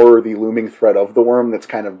to ignore the looming threat of the worm that's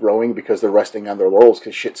kind of growing because they're resting on their laurels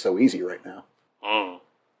because shit's so easy right now. Mm.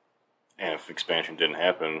 And if expansion didn't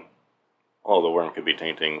happen, all the worm could be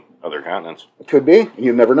tainting other continents. It could be.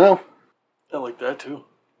 You never know. I like that too.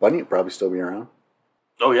 Bunny would probably still be around.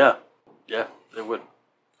 Oh, yeah. Yeah, they would.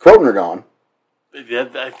 Croton are gone.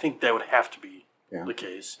 I think that would have to be Yeah. the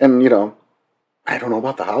case. And, you know, I don't know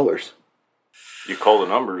about the Howlers. You call the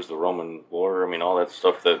numbers, the Roman lore, I mean, all that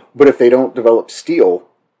stuff that... But if they don't develop steel,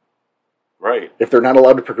 Right. if they're not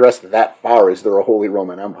allowed to progress that far, is there a Holy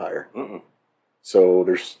Roman Empire? Mm-mm. So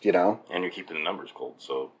there's, you know... And you're keeping the numbers cold,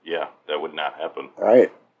 so, yeah, that would not happen. All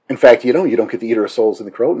right. In fact, you don't get the Eater of Souls in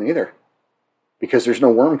the Croton either. Because there's no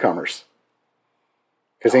worm comers.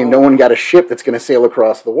 Because ain't no one got a ship that's going to sail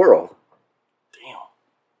across the world. Damn.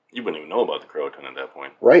 You wouldn't even know about the Croton at that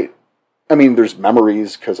point. Right. I mean, there's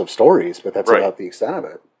memories because of stories, but that's Right. about the extent of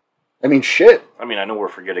it. I mean, shit. I mean, I know we're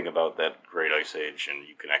forgetting about that Great Ice Age, and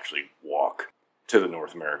you can actually walk to the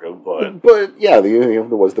North America, but... But, yeah, there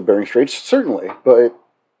was the Bering Straits, certainly. But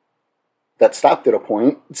that stopped at a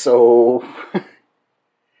point, so...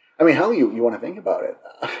 I mean, how you want to think about it?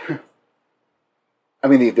 I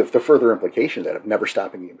mean, the further implication that of never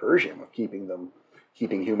stopping the incursion, of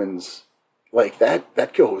keeping humans like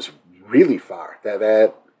that goes really far.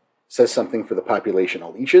 That says something for the population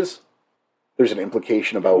of leeches. There's an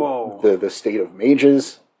implication about the state of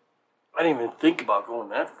mages. I didn't even think about going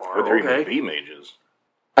that far. Would there Okay. even be mages?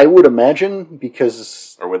 I would imagine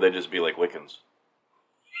because Or would they just be like Wiccans?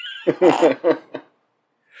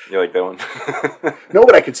 You like that one? no,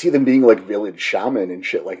 but I could see them being like village shaman and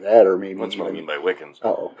shit like that, or maybe. That's what I mean by Wiccans.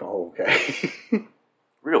 Oh, okay.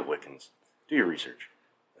 Real Wiccans. Do your research.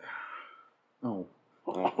 Oh.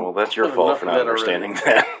 Oh, well, that's your Enough fault of for that not already. understanding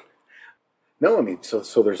that. No, I mean, so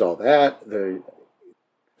there's all that.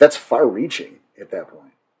 That's far-reaching at that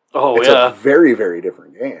point. Oh, It's yeah. a very, very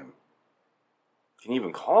different game. Can you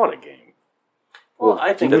even call it a game? Well,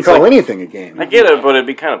 I think You can it's call like... anything a game. I get it, but it'd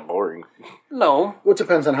be kind of boring. No. Well, it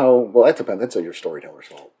depends on how. Well, that depends. That's your storyteller's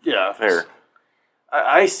fault. Yeah. Fair.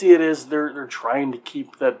 I see it as they're trying to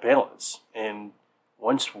keep that balance. And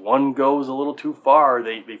once one goes a little too far,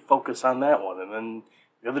 they focus on that one. And then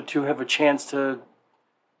the other two have a chance to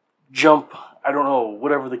jump, I don't know,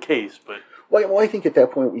 whatever the case. But Well, I think at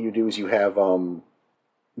that point what you do is you have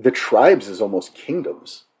the tribes as almost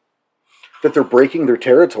kingdoms. That they're breaking their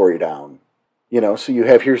territory down. You know, so you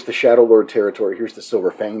have, here's the Shadow Lord territory, here's the Silver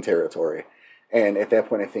Fang territory. And at that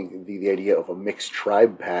point, I think the idea of a mixed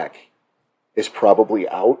tribe pack is probably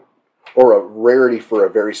out, or a rarity for a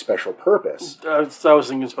very special purpose. I was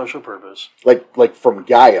thinking special purpose. Like from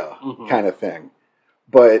Gaia kind of thing.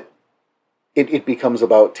 But it becomes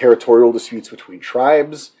about territorial disputes between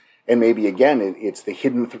tribes, and maybe, again, it's the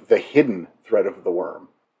hidden threat of the worm.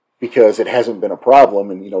 Because it hasn't been a problem,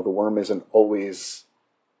 and, the worm isn't always...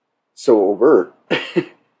 so overt.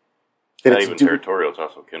 Not even territorial, it's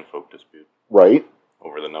also kinfolk dispute. Right?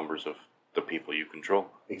 Over the numbers of the people you control.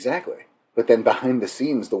 Exactly. But then behind the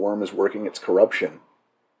scenes, the worm is working its corruption,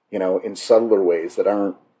 in subtler ways that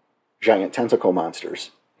aren't giant tentacle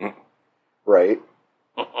monsters. Right?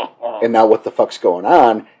 And now what the fuck's going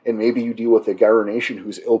on? And maybe you deal with the Gyro Nation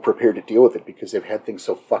who's ill-prepared to deal with it because they've had things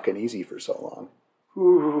so fucking easy for so long.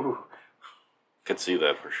 Ooh. Could see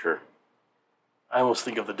that for sure. I almost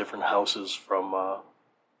think of the different houses from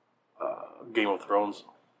Game of Thrones,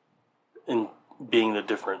 and being the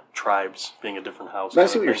different tribes, being a different house. I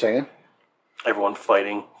see what you're saying. Everyone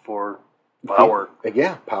fighting for power.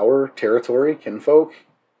 Yeah, power, territory, kinfolk.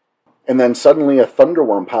 And then suddenly a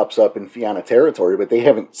Thunderworm pops up in Fianna territory, but they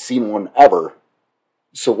haven't seen one ever.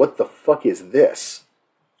 So what the fuck is this?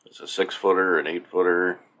 It's a 6-footer, an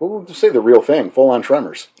 8-footer. Well, we'll just say the real thing, full-on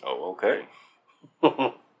Tremors. Oh, okay.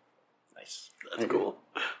 Nice. That's cool.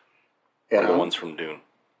 Or the ones from Dune.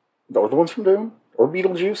 Or the ones from Dune. Or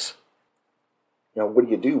Beetlejuice. What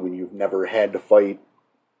do you do when you've never had to fight?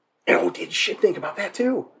 And think about that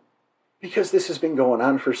too. Because this has been going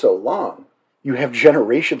on for so long. You have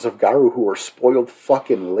generations of Garu who are spoiled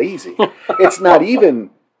fucking lazy. It's not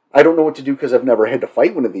even, I don't know what to do because I've never had to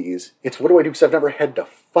fight one of these. It's what do I do because I've never had to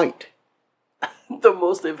fight. The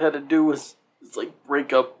most they've had to do is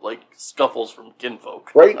break up scuffles from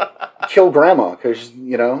kinfolk. Right? Kill grandma because,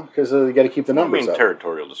 you got to keep the numbers up.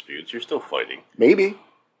 Territorial disputes, you're still fighting. Maybe.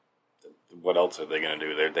 What else are they going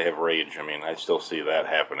to do? They have rage. I mean, I still see that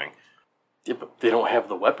happening. Yeah, but they don't have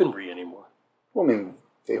the weaponry anymore. Well, I mean,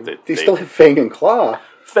 they still have Fang and Claw.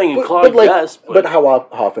 Fang and Claw, but yes. But how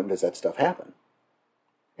often does that stuff happen?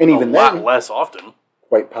 And even a lot then, less often.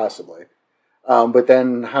 quite possibly. But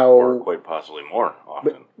then how... Or quite possibly more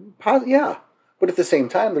often. Yeah. But at the same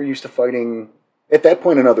time, they're used to fighting, at that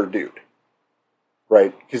point, another dude.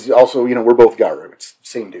 Right? Because also, we're both Garu. It's the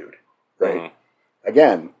same dude. Right? Mm-hmm.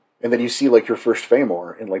 Again, and then you see, like, your first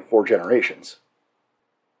Famor in, like, 4 generations.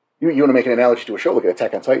 You want to make an analogy to a show, look at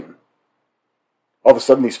Attack on Titan. All of a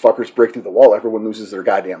sudden, these fuckers break through the wall, everyone loses their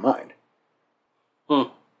goddamn mind.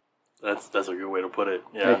 That's a good way to put it.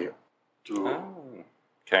 Yeah. Thank you.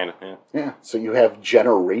 Kind of, yeah. Yeah, so you have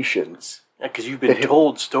generations. Yeah, because you've been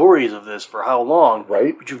told stories of this for how long,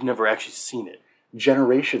 right? But you've never actually seen it.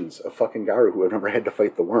 Generations of fucking Garu who have never had to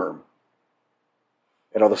fight the worm.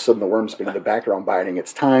 And all of a sudden the worm's been in the background biding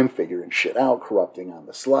its time, figuring shit out, corrupting on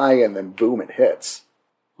the sly, and then boom, it hits.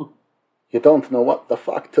 You don't know what the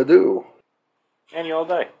fuck to do. And you all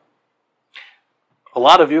die. A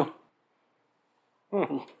lot of you.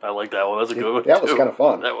 I like that one. That's a good one. That was kind of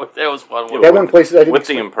fun. That was fun. Yeah, that one places I didn't with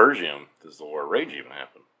the Impersium, does the War of Rage even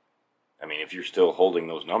happen? I mean, if you're still holding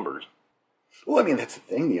those numbers. Well, I mean, that's the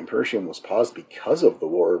thing. The Impersium was paused because of the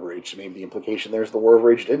War of Rage. Maybe the implication there is the War of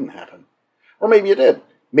Rage didn't happen. Or maybe it did.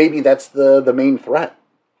 Maybe that's the main threat.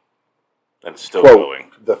 That's still Quote,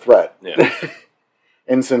 going. The threat. Yeah.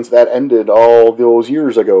 And since that ended all those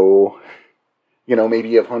years ago, maybe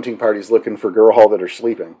you have hunting parties looking for Gurhal that are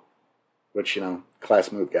sleeping. Which, class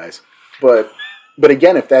move, guys. But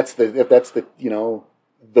again, if that's the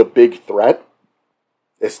the big threat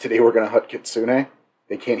is today we're going to hunt Kitsune.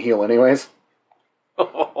 They can't heal anyways.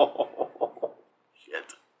 Oh,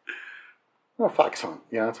 shit. Oh, fox hunt.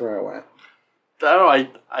 Yeah, that's where I went. I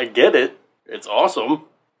don't know. I get it. It's awesome.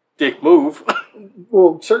 Dick move.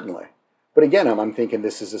 Well, certainly. But again, I'm thinking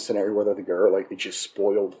this is a scenario where the Gur are just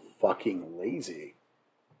spoiled fucking lazy.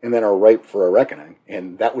 And then are ripe for a reckoning.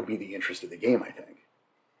 And that would be the interest of the game, I think.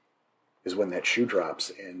 Is when that shoe drops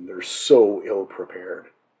and they're so ill-prepared.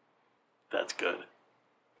 That's good.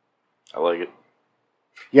 I like it.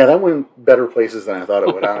 Yeah, that went better places than I thought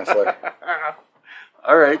it would, honestly.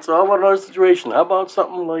 All right, so how about another situation? How about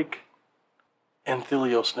something like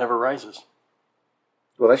Anthelios Never Rises?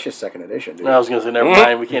 Well, that's just 2nd edition, dude. No, I was going to say, never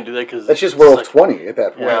mind. We can't do that because... That's just World 20 at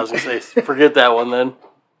that point. Yeah, I was going to say, forget that one then.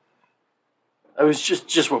 I was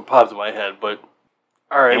just what popped in my head, but...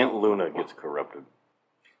 All right. Aunt Luna gets corrupted.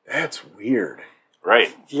 That's weird.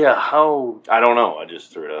 Right. Yeah, how... I don't know. I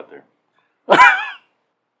just threw it out there.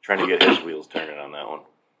 Trying to get his wheels turning on that one.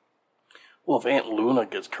 Well, if Aunt Luna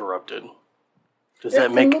gets corrupted, does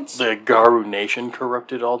that make the Garu Nation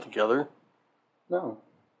corrupted altogether? No.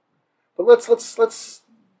 But let's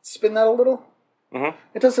spin that a little. Mm-hmm.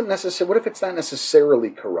 It doesn't necessarily... What if it's not necessarily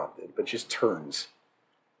corrupted, but just turns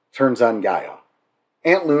on Gaia?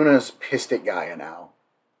 Aunt Luna's pissed at Gaia now,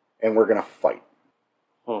 and we're going to fight.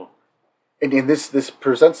 And this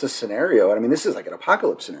presents a scenario, and I mean, this is like an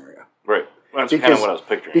apocalypse scenario. Right. Well, that's kind of what I was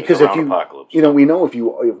picturing. Because if you, apocalypse. We know if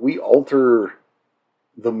we alter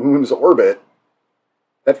the moon's orbit,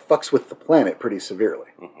 that fucks with the planet pretty severely.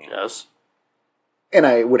 Mm-hmm. Yes. And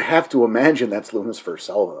I would have to imagine that's Luna's first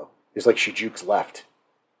salvo. It's like she jukes left,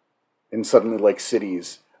 and suddenly, like,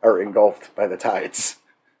 cities are engulfed by the tides.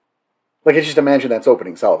 Like, I just imagine that's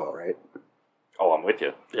opening salvo, right? Oh, I'm with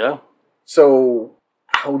you. Yeah. So,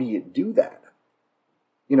 how do you do that?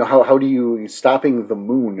 How do you... Stopping the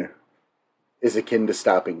moon is akin to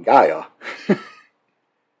stopping Gaia. I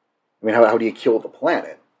mean, how do you kill the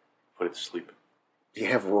planet? Put it to sleep. Do you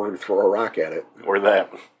have Rory throw a rock at it? Or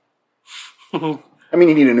that. I mean,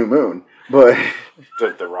 you need a new moon, but...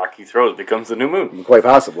 The rock he throws becomes the new moon. Quite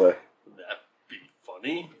possibly. That'd be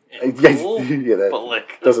funny and cool, yeah, that but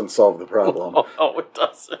like... doesn't solve the problem. Oh, it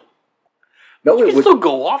doesn't. No, you it can would... still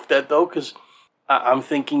go off that, though, because I'm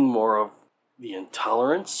thinking more of the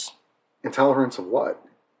intolerance. Intolerance of what?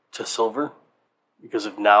 To silver. Because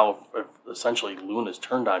if now, essentially, Luna's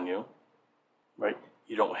turned on you, right?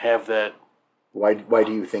 You don't have that... Why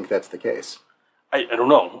do you think that's the case? I don't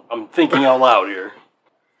know. I'm thinking out loud here.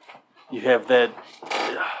 You have that...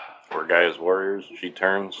 We're Gaia's warriors. She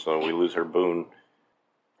turns, so we lose her boon.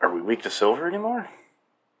 Are we weak to silver anymore?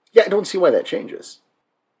 Yeah, I don't see why that changes.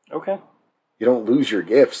 Okay. You don't lose your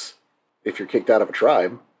gifts if you're kicked out of a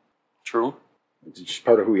tribe. True. It's just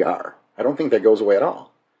part of who you are. I don't think that goes away at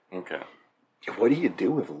all. Okay. What do you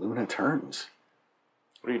do if Luna turns?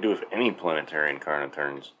 What do you do if any planetary incarnate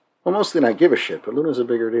turns? Well, mostly not give a shit, but Luna's a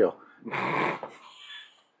bigger deal.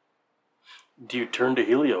 Do you turn to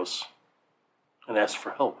Helios and ask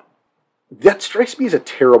for help? That strikes me as a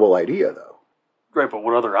terrible idea, though. Right, but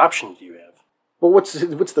what other options do you have? Well, what's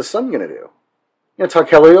the sun going to do? You know, talk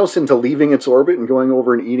Helios into leaving its orbit and going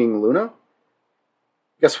over and eating Luna?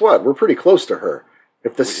 Guess what? We're pretty close to her.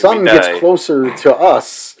 If the sun gets closer to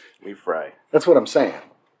us, we fry. That's what I'm saying.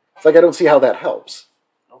 It's like I don't see how that helps.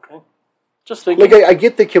 Okay. Just thinking. Like I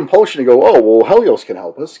get the compulsion to go, oh, well, Helios can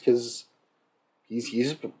help us because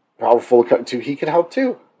he's powerful too. He can help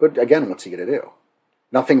too. But again, what's he going to do?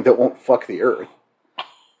 Nothing that won't fuck the Earth.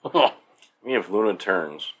 I mean, if Luna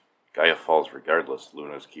turns, Gaia falls regardless.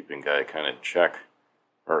 Luna's keeping Gaia kind of in check.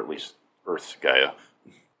 Or at least Earth's Gaia.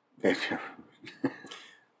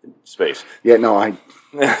 Space. Yeah, no,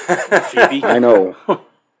 Phoebe. I know.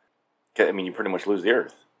 I mean, you pretty much lose the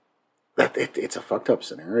Earth. It's a fucked up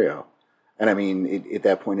scenario. And I mean, at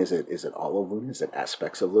that point, is it all of Luna? Is it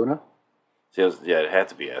aspects of Luna? Yeah, it had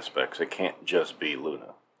to be aspects. It can't just be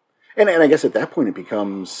Luna. And I guess at that point it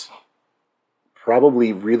becomes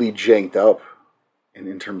probably really janked up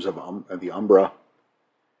in terms of the Umbra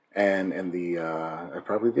and the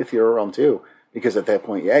probably the Ethereal realm too. Because at that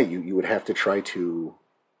point, yeah, you would have to try to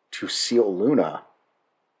seal Luna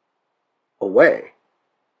away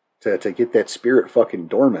to get that spirit fucking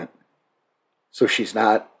dormant, so she's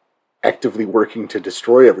not actively working to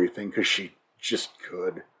destroy everything because she just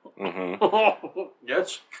could. Mm-hmm.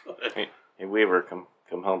 Yes, good. Hey, Weaver, come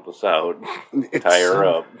help us out. Tie her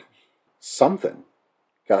up. Something.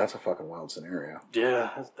 God, that's a fucking wild scenario.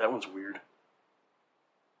 Yeah, that one's weird.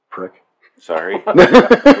 Prick. Sorry.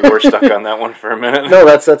 We were stuck on that one for a minute. No,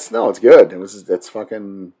 it's good. That's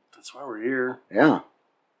fucking. That's why we're here. Yeah.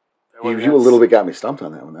 You a little bit got me stumped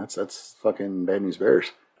on that one. That's fucking Bad News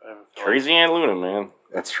Bears. Crazy Aunt Luna, man.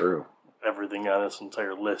 That's true. Everything on this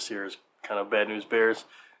entire list here is kind of Bad News Bears.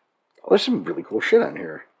 Oh, there's some really cool shit on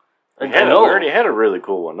here. We already had a really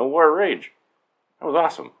cool one. No War of Rage. That was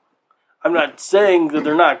awesome. I'm not saying that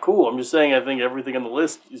they're not cool. I'm just saying I think everything on the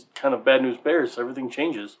list is kind of Bad News Bears. Everything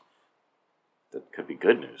changes. That could be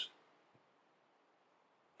good news.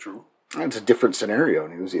 True. It's a different scenario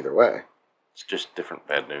news either way. It's just different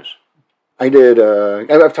bad news. I did,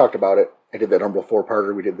 I've talked about it. I did that Umbral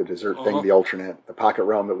 4-parter. We did the dessert thing, the alternate, the pocket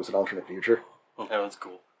realm that was an alternate future. That was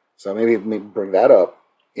cool. So maybe bring that up,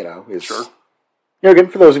 Sure. Again,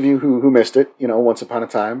 for those of you who missed it, once upon a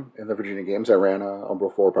time in the Virginia Games, I ran a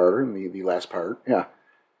Umbral 4-parter, and the last part,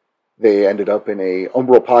 they ended up in a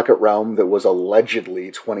Umbral pocket realm that was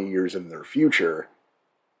allegedly 20 years in their future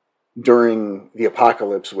during the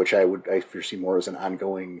apocalypse, which I foresee more as an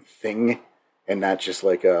ongoing thing and not just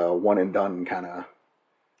like a one and done kind of,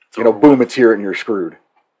 boom, it's here and you're screwed.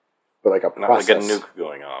 But like a process. Not like a nuke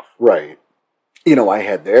going off. Right. I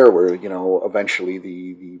had there where, eventually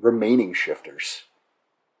the remaining shifters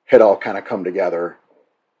had all kind of come together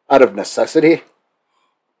out of necessity.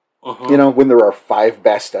 When there are 5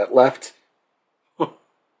 Bastet left.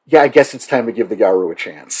 Yeah, I guess it's time to give the Garu a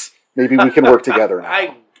chance. Maybe we can work together now.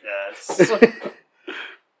 I guess.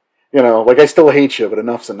 I still hate you, but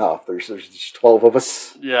enough's enough. There's just 12 of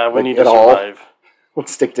us. Yeah, we need to survive.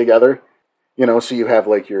 Let's stick together. So you have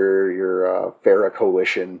like your Farah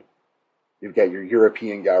coalition. You've got your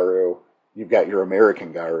European Garu. You've got your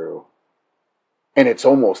American Garu. And it's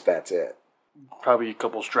almost that's it. Probably a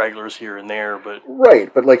couple stragglers here and there, but...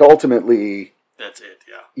 Right, but like ultimately... That's it,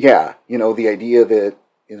 yeah. Yeah, the idea that,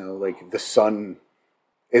 like the sun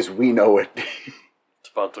as we know it... It's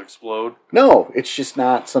about to explode? No, it's just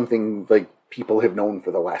not something like people have known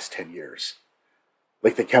for the last 10 years.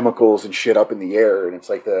 Like the chemicals and shit up in the air, and it's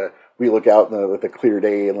like we look out with a clear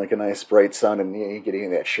day and like a nice bright sun, and you get any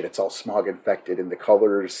of that shit. It's all smog infected, and the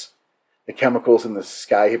colors, the chemicals in the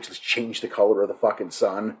sky have just changed the color of the fucking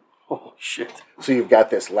sun. Oh, shit. So you've got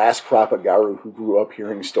this last crop of Garu who grew up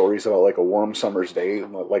hearing stories about like a warm summer's day,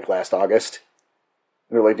 like last August.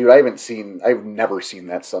 And they're like, dude, I've never seen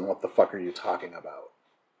that sun. What the fuck are you talking about?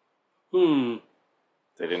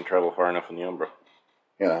 They didn't travel far enough in the Umbra.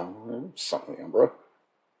 Something Umbra.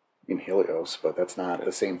 In Helios, but that's not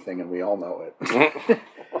the same thing, and we all know it.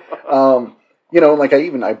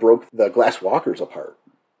 I broke the Glass Walkers apart.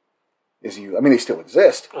 They still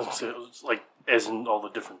exist. It's like, as in all the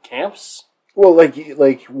different camps? Well,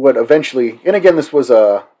 like what eventually, and again, this was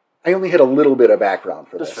I only had a little bit of background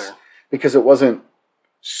for this. That's fair. Because it wasn't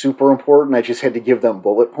super important. I just had to give them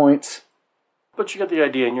bullet points. But you got the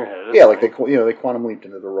idea in your head. Yeah, like they quantum leaped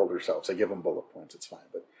into the world themselves. I give them bullet points. It's fine.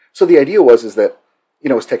 But so the idea is that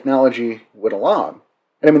as technology went along,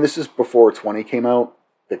 and this is before 20 came out.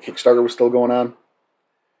 The Kickstarter was still going on,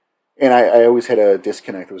 and I always had a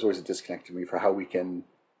disconnect. There was always a disconnect to me for how we can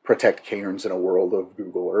protect cairns in a world of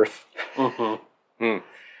Google Earth.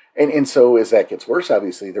 And so as that gets worse,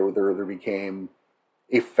 obviously there became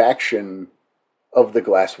a faction of the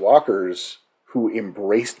Glass Walkers who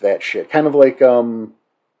embraced that shit. Kind of like how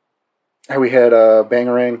we had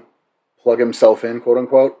Bangarang plug himself in, quote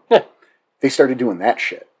unquote. They started doing that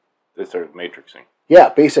shit. They started matrixing. Yeah,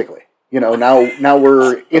 basically. Now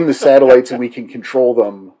we're in the satellites and we can control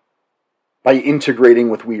them by integrating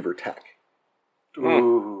with Weaver tech.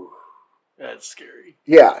 Ooh, that's scary.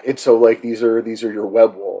 Yeah, it's so like these are your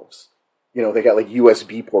web wolves. They got like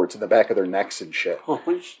USB ports in the back of their necks and shit.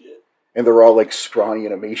 Holy shit. And they're all like scrawny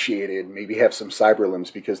and emaciated, maybe have some cyber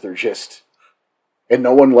limbs because they're just... And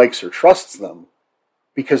no one likes or trusts them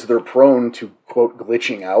because they're prone to, quote,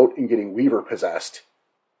 glitching out and getting Weaver possessed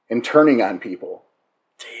and turning on people.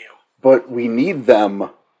 Damn. But we need them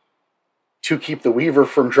to keep the Weaver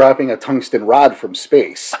from dropping a tungsten rod from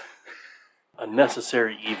space. A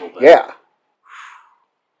necessary evil. Then. Yeah.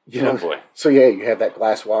 Oh boy. So yeah, you have that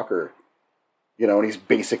Glass Walker, and he's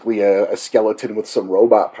basically a skeleton with some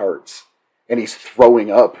robot parts, and he's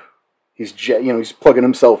throwing up. He's plugging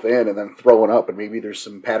himself in and then throwing up, and maybe there's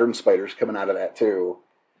some pattern spiders coming out of that too.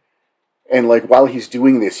 And like while he's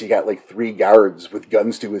doing this, you got like 3 guards with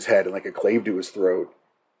guns to his head and like a clave to his throat,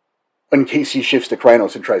 in case he shifts to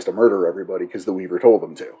Krynos and tries to murder everybody because the Weaver told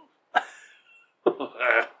him to.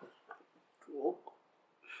 Cool.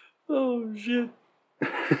 Oh shit.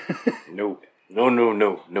 No.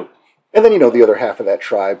 And then the other half of that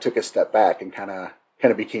tribe took a step back and kind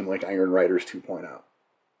of became like Iron Riders 2.0.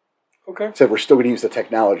 Okay. Said we're still going to use the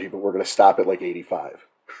technology, but we're going to stop at like 85.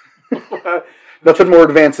 Nothing more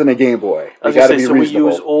advanced than a Game Boy. We got to be reasonable.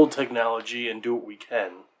 We use old technology and do what we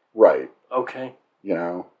can. Right. Okay.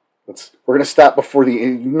 We're going to stop before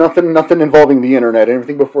nothing involving the internet.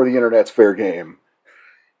 Anything before the internet's fair game.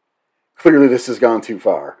 Clearly, this has gone too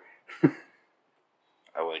far.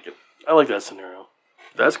 I like it. I like that scenario.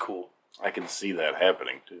 That's cool. I can see that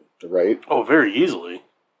happening too. Right. Oh, very easily.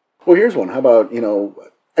 Well, here's one. How about I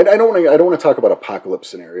don't want to talk about apocalypse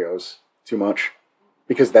scenarios too much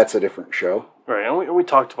because that's a different show. Right, and we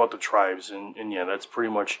talked about the tribes, and yeah, that's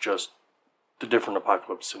pretty much just the different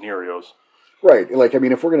apocalypse scenarios. Right. Like, I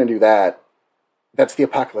mean, if we're going to do that, that's the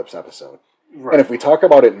apocalypse episode. Right. And if we talk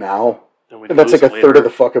about it now, then that's like a third of the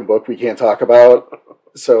fucking book we can't talk about.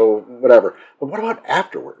 So, whatever. But what about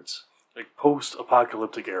afterwards? Like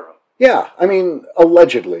post-apocalyptic era. Yeah, I mean,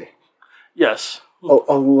 allegedly. Yes.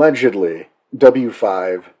 Allegedly,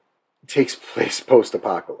 W5 takes place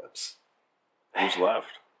post-apocalypse. Who's left?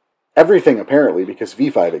 Everything, apparently, because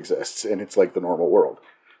V5 exists, and it's like the normal world.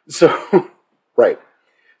 So, right.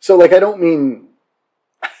 So, like, I don't mean...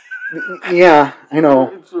 Yeah, I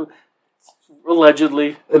know.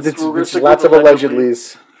 Allegedly. It's lots of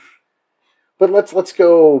allegedlys. But let's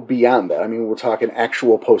go beyond that. I mean, we're talking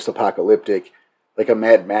actual post-apocalyptic, like a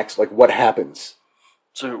Mad Max, like what happens?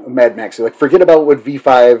 So Mad Max, like forget about what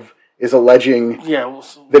V5 is alleging. Yeah,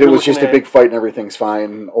 that it was just a big fight and everything's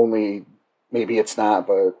fine. Only maybe it's not,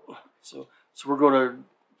 but so we're going to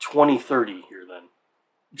 2030 here then.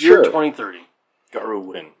 Sure. Year 2030. Garu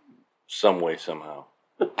win some way somehow.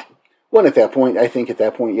 Well, at that point,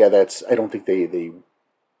 yeah, that's. I don't think they.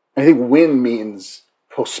 I think win means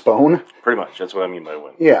postpone. Pretty much, that's what I mean by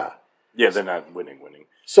win. Yeah. Yeah, they're not winning.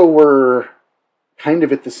 So we're kind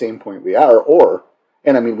of at the same point we are,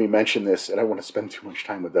 and I mean, we mentioned this, and I want to spend too much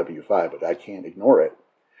time with W5, but I can't ignore it.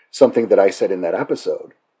 Something that I said in that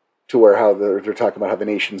episode, to where how they're talking about how the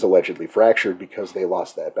nation's allegedly fractured because they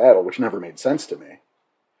lost that battle, which never made sense to me.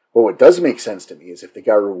 But what does make sense to me is if the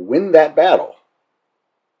Garu win that battle,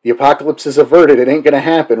 the apocalypse is averted, it ain't going to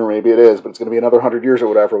happen, or maybe it is, but it's going to be another 100 years or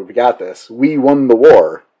whatever, we got this. We won the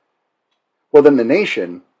war. Well, then the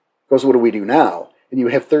nation goes, what do we do now? And you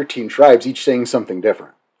have 13 tribes, each saying something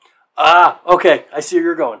different. Ah, okay. I see where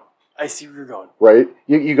you're going. Right?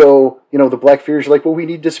 You go, the Black Fears are like, well, we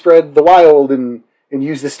need to spread the wild and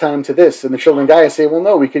use this time to this. And the Children Gaia say, well,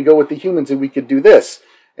 no, we could go with the humans and we could do this.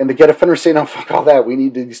 And the Get Offenders say, no, fuck all that. We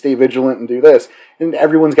need to stay vigilant and do this. And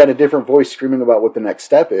everyone's got a different voice screaming about what the next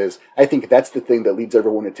step is. I think that's the thing that leads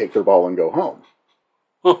everyone to take their ball and go home.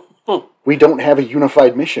 We don't have a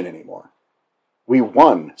unified mission anymore. We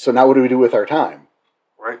won. So now what do we do with our time?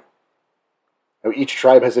 Right. Now, each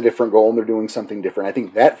tribe has a different goal and they're doing something different. I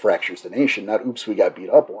think that fractures the nation, not oops, we got beat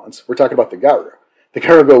up once. We're talking about the Garu. The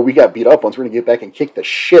Garu go, we got beat up once. We're going to get back and kick the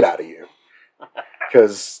shit out of you.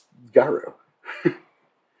 Because Garu.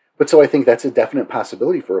 But so I think that's a definite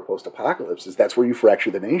possibility for a post-apocalypse, is that's where you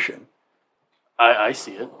fracture the nation. I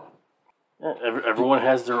see it. Yeah, everyone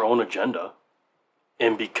has their own agenda.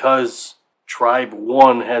 And because Tribe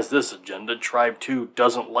 1 has this agenda, Tribe 2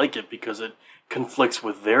 doesn't like it because it conflicts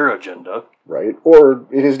with their agenda. Right. Or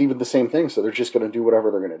it isn't even the same thing, so they're just going to do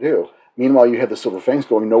whatever they're going to do. Meanwhile, you have the Silver Fangs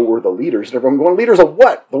going, no, we're the leaders. And everyone going, leaders of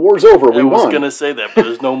what? The war's over, we won. I was going to say that, but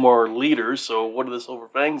there's no more leaders, so what do the Silver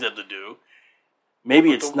Fangs have to do?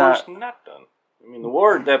 Maybe it's not... The war's not done. I mean, the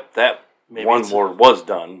war, that Maybe one war was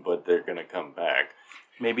done, but they're going to come back.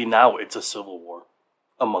 Maybe now it's a civil war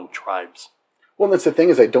among tribes. Well, that's the thing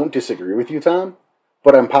is I don't disagree with you, Tom,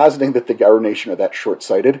 but I'm positing that the Garu Nation are that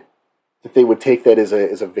short-sighted that they would take that as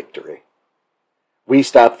a victory. We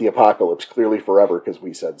stopped the apocalypse clearly forever because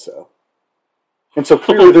we said so. And so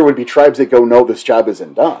clearly there would be tribes that go, no, this job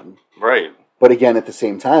isn't done. Right. But again, at the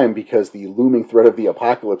same time, because the looming threat of the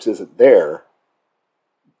apocalypse isn't there,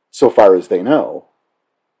 so far as they know,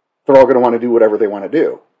 they're all going to want to do whatever they want to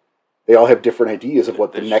do. They all have different ideas of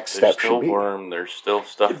what the next step should be. There's still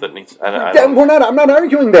stuff that needs... I'm not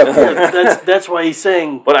arguing that point. That's why he's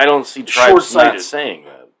saying... But I don't see tribes not saying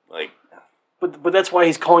that. Like, But that's why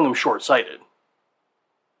he's calling them short-sighted.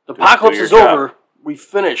 The apocalypse is over. We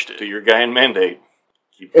finished it. Do your guy in mandate.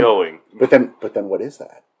 Keep going. But then what is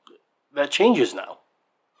that? That changes now.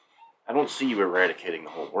 I don't see you eradicating the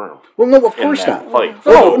whole worm. Well, no, of course not. Fight.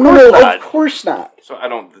 No, of course not. So I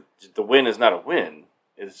don't... The win is not a win.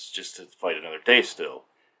 It's just to fight another day still.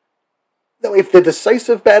 No, if the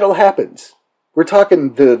decisive battle happens, we're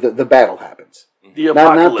talking the battle happens. The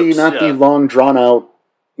apocalypse. Not the long drawn out,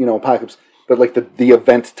 apocalypse, but like the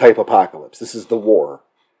event type apocalypse. This is the war.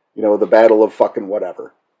 The battle of fucking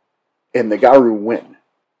whatever. And the Garu win.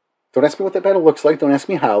 Don't ask me what that battle looks like. Don't ask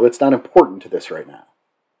me how. It's not important to this right now.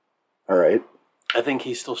 All right? I think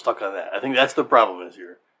he's still stuck on that. I think that's the problem is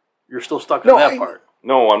you're still stuck on that part.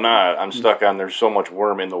 No, I'm not. I'm stuck on there's so much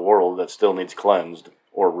worm in the world that still needs cleansed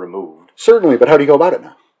or removed. Certainly, but how do you go about it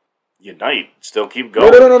now? Unite. Still keep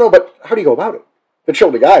going. No, but how do you go about it? The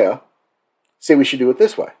Childagaya say we should do it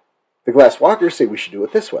this way. The Glass Walkers say we should do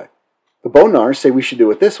it this way. The Bonars say we should do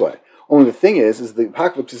it this way. Only the thing is the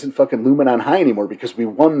apocalypse isn't fucking looming on high anymore because we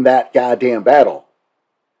won that goddamn battle.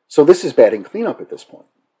 So this is batting cleanup at this point.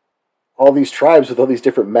 All these tribes with all these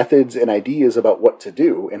different methods and ideas about what to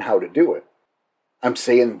do and how to do it. I'm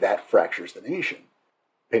saying that fractures the nation.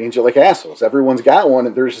 Opinions are like assholes. Everyone's got one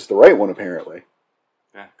and theirs is the right one, apparently.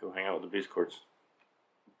 Yeah, go hang out with the Beast Courts.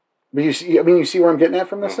 But you see where I'm getting at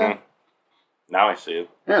from this thing? Now I see it.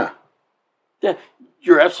 Yeah. Yeah,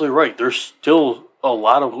 you're absolutely right. There's still a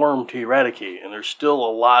lot of worm to eradicate, and there's still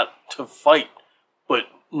a lot to fight. But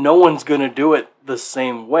no one's going to do it the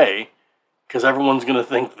same way, because everyone's going to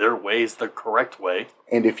think their way is the correct way.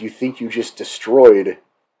 And if you think you just destroyed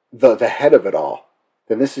the head of it all,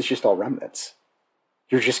 then this is just all remnants.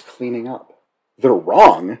 You're just cleaning up. They're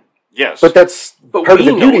wrong. Yes. But that's part of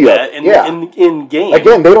the beauty of it. In game.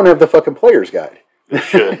 Again, they don't have the fucking player's guide. They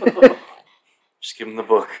should. Just give them the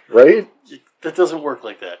book. Right? That doesn't work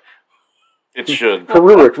like that. It should.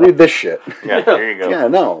 Karuk, read this shit. Yeah, there you go. Yeah,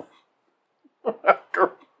 no. Read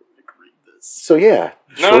this. So, yeah.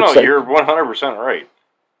 No, you're 100% right.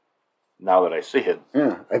 Now that I see it.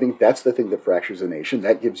 Yeah, I think that's the thing that fractures a nation.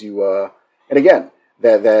 That gives you, and again,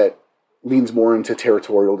 that leans more into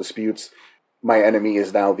territorial disputes. My enemy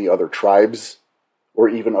is now the other tribes, or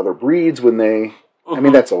even other breeds when they, I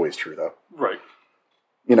mean, that's always true, though. Right.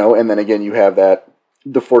 And then again, you have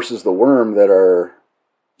the forces of the worm that are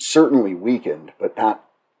certainly weakened, but not,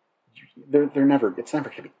 it's never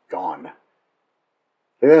going to be gone.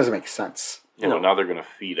 That doesn't make sense. Yeah, but now they're going to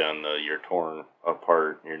feed on you're torn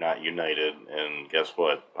apart, you're not united, and guess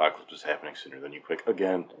what? Apocalypse is happening sooner than you quick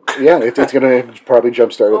again. Yeah, it's going to probably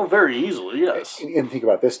jumpstart it. Oh, very easily, yes. And think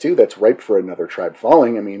about this, too. That's ripe for another tribe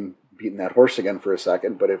falling. I mean, beating that horse again for a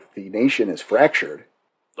second, but if the nation is fractured...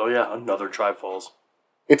 Oh, yeah, another tribe falls.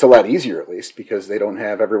 It's a lot easier, at least, because they don't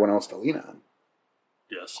have everyone else to lean on.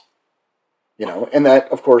 Yes. And that,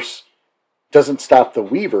 of course, doesn't stop the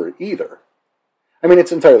Weaver either. I mean,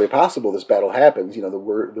 it's entirely possible this battle happens. The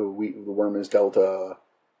worm is dealt a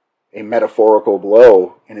metaphorical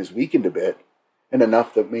blow and is weakened a bit, and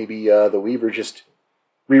enough that maybe the Weaver just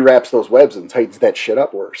rewraps those webs and tightens that shit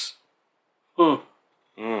up worse. So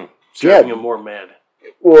yeah, him more mad.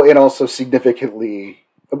 Well, and also significantly,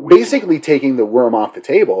 basically taking the worm off the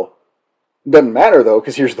table. Doesn't matter, though,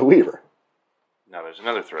 because here's the Weaver. Now there's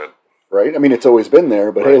another threat. Right? I mean, it's always been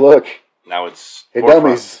there, but hey, look. Now it's... Hey,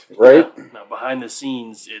 dummies, right? Yeah. Now, behind the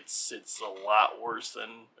scenes, it's a lot worse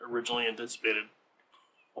than originally anticipated.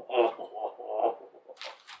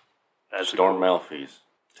 Storm Malphys.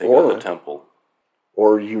 Take out the temple.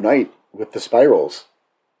 Or unite with the Spirals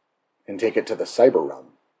and take it to the Cyber Realm.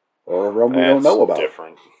 Or a realm we don't know about.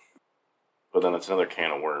 Different. But then it's another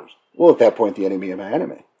can of worms. Well, at that point, the enemy of my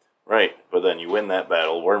enemy. Right, but then you win that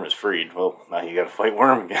battle, Worm is freed. Well, now you got to fight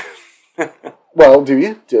Worm again. Well, do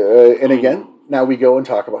you? And again, now we go and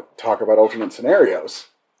talk about alternate scenarios.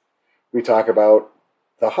 We talk about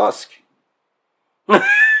the Husk.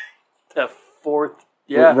 That fourth,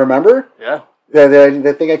 yeah. Remember? Yeah.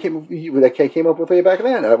 That thing I came up with way back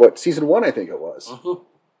then. Season 1, I think it was. Mm-hmm.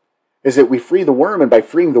 Is that we free the worm, and by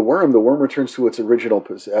freeing the worm returns to its original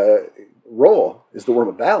role, is the worm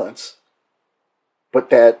of balance. But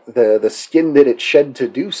that the skin that it shed to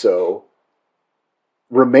do so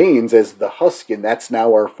remains as the husk, and that's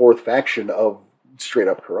now our fourth faction of straight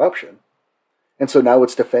up corruption. And so now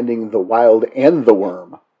it's defending the wild and the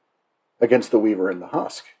worm against the Weaver and the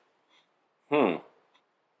husk. Because,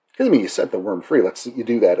 I mean, you set the worm free. You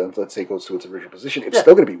do that, and let's say it goes to its original position. It's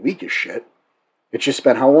still going to be weak as shit. It just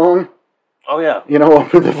spent how long? Oh, yeah.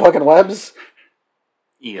 With the fucking webs?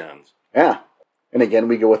 Eons. Yeah. And again,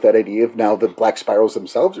 we go with that idea of now the black spirals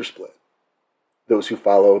themselves are split. Those who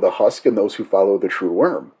follow the husk and those who follow the true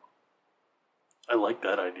worm. I like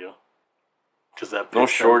that idea. No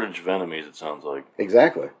shortage of enemies, it sounds like.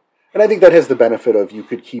 Exactly. And I think that has the benefit of you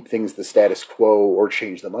could keep things the status quo or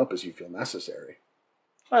change them up as you feel necessary.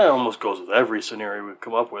 That almost goes with every scenario we've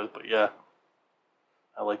come up with, but yeah.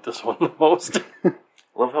 I like this one the most.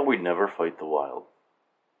 Love how we never fight the wild.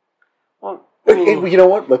 Well, I mean, you know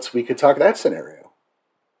what? We could talk that scenario.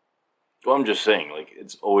 Well, I'm just saying,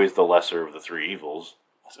 it's always the lesser of the three evils.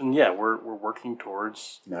 And yeah, we're working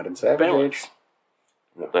towards not in Savage balance. Age.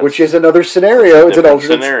 Well, which is another scenario. It's an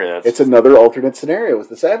alternate scenario. It's another alternate scenario. It's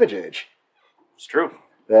the Savage Age. It's true.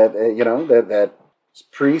 That that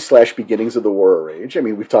pre/beginnings of the War Age. I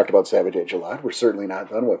mean, we've talked about Savage Age a lot. We're certainly not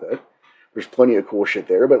done with it. There's plenty of cool shit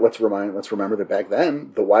there, but let's remember that back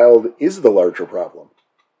then the wild is the larger problem.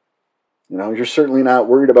 You're certainly not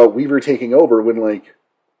worried about Weaver taking over when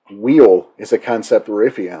wheel is a concept we're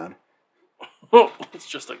iffy on. It's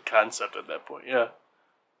just a concept at that point, yeah.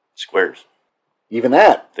 Squares. Even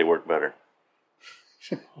that. They work better.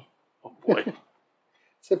 Oh boy.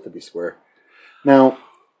 Except to be square. Now,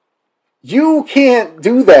 you can't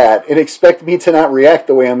do that and expect me to not react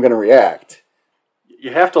the way I'm going to react.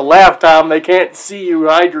 You have to laugh, Tom. They can't see you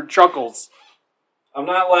hide your chuckles. I'm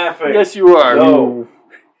not laughing. Yes, you are. No.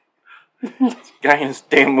 Guy in his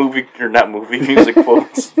damn movie, or not movie, music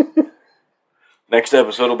quotes. Next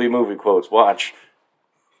episode will be movie quotes. Watch.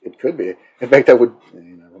 It could be. In fact, that would...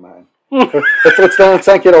 Never mind. let's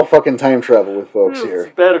not get all fucking time travel with folks here.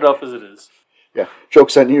 It's bad enough as it is. Yeah.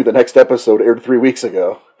 Joke's on you. The next episode aired 3 weeks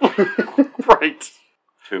ago. Right.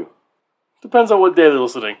 2. Depends on what day they're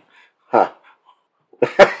listening. Huh.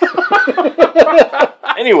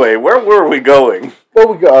 Anyway, where were we going? Well,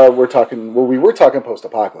 we were talking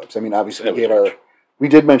post-apocalypse. I mean, obviously we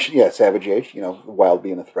did mention, Savage Age, wild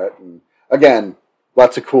being a threat. And again,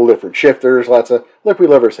 lots of cool different shifters, look, we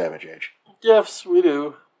love our Savage Age. Yes, we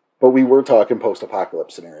do. But we were talking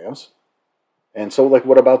post-apocalypse scenarios. And so,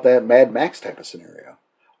 what about that Mad Max type of scenario?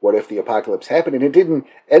 What if the apocalypse happened and it didn't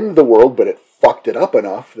end the world, but it fucked it up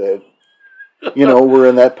enough that, we're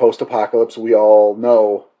in that post-apocalypse we all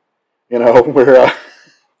know, we're...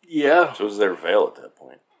 Yeah. So is there veil at that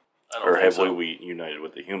point? Or have we united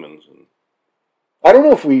with the humans? And... I don't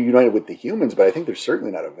know if we united with the humans, but I think there's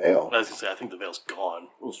certainly not a veil. I was going to say, I think the veil's gone.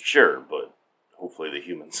 Well, sure, but hopefully the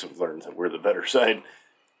humans have learned that we're the better side.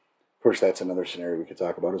 Of course, that's another scenario we could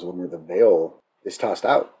talk about, is when the veil is tossed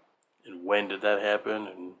out. And when did that happen,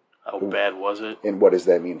 and how bad was it? And what does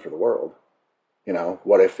that mean for the world?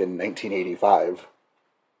 What if in 1985...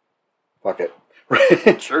 Fuck it.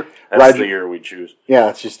 Sure. That's the year we choose. Yeah,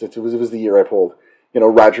 it was the year I pulled.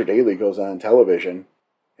 Roger Daley goes on television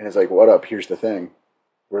and is like, what up? Here's the thing.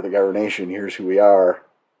 We're the Gower Nation. Here's who we are.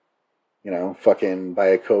 Fucking buy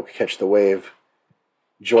a Coke, catch the wave.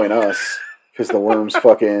 Join us. Because the worm's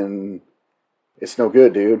fucking... It's no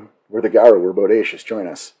good, dude. We're the Gower. We're bodacious. Join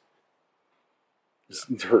us.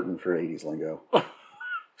 It's hurting for 80s lingo.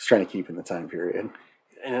 Just trying to keep in the time period.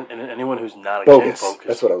 And anyone who's not a bogus. kinfolk...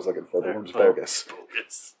 That's what I was looking for. The worm's bogus.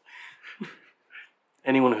 Bogus.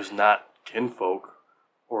 Anyone who's not kinfolk,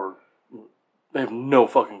 or they have no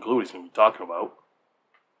fucking clue what he's going to be talking about.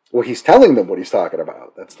 Well, he's telling them what he's talking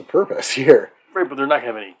about. That's the purpose here. Right, but they're not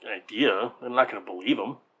going to have any idea. They're not going to believe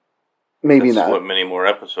him. Maybe That's not. what many more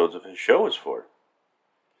episodes of his show is for.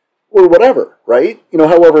 Or whatever, right?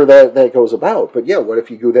 However that goes about. But yeah, what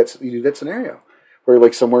if you do that scenario?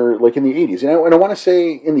 Where somewhere in the 80s. And I want to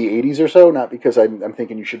say in the 80s or so, not because I'm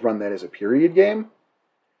thinking you should run that as a period game,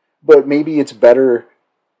 but maybe it's better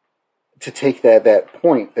to take that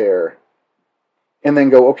point there and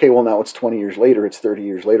then go, okay, well now it's 20 years later, it's 30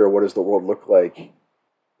 years later, what does the world look like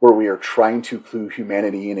where we are trying to clue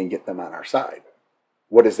humanity in and get them on our side?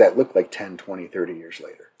 What does that look like 10, 20, 30 years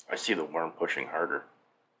later? I see the worm pushing harder.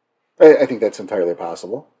 I think that's entirely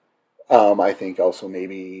possible. I think also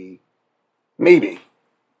maybe, because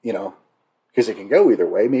it can go either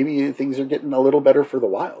way, maybe things are getting a little better for the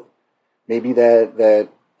wild. Maybe that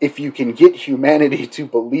if you can get humanity to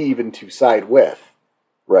believe and to side with,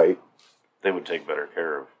 right? They would take better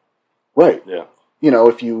care of. Right. Yeah.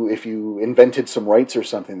 If you invented some rights or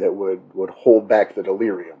something that would hold back the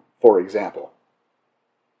delirium, for example,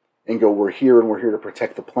 and go, we're here and we're here to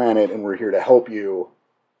protect the planet and we're here to help you.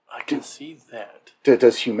 I can see that.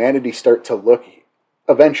 Does humanity start to look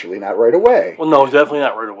eventually, not right away? Well, no, definitely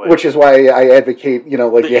not right away. Which is why I advocate,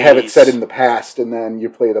 like The you have it 80s. set in the past and then you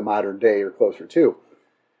play the modern day or closer to.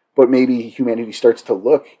 But maybe humanity starts to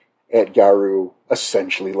look at Garu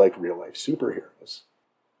essentially like real life superheroes.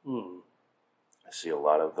 I see a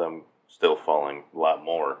lot of them still falling, a lot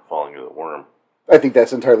more falling to the worm. I think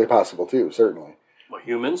that's entirely possible too, certainly. What,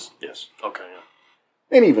 humans? Yes. Okay,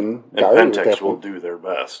 yeah. And even And Garu at Pentex that will point. do their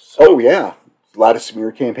best. So. Oh yeah, a lot of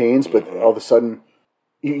smear campaigns, but all of a sudden,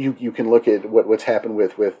 you can look at what's happened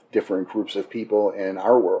with different groups of people in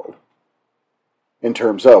our world, in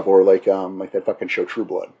terms of, or like that fucking show True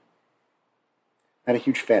Blood. Not a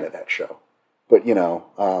huge fan of that show, but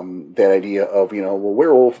that idea of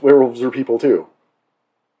werewolves are people too.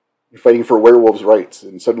 You're fighting for werewolves' rights,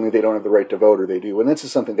 and suddenly they don't have the right to vote, or they do, and this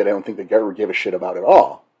is something that I don't think the Garu give a shit about at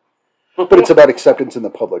all. But it's about acceptance in the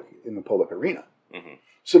public arena. Mm-hmm.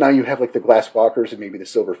 So now you have like the Glasswalkers and maybe the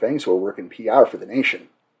Silver Fangs who are working PR for the nation.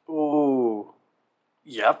 Ooh.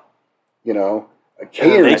 Yep. Cairns.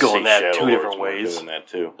 they go in I see that Shadow two different Lords ways. doing that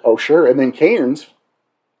too. Oh, sure. And then Cairns,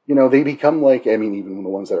 they become like, even the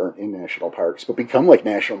ones that aren't in national parks, but become like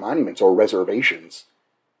national monuments or reservations.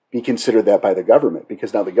 Be considered that by the government,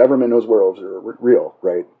 because now the government knows werewolves are real,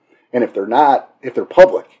 right? And if they're not, if they're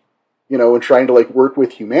public, and trying to like work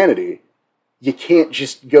with humanity, you can't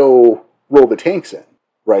just go roll the tanks in,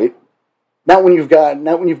 right? Not when you've got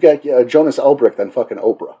Jonas Albrecht on fucking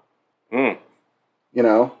Oprah. Mm.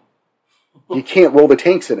 You can't roll the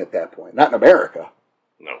tanks in at that point. Not in America.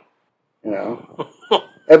 No.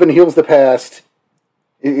 Evan Heals the Past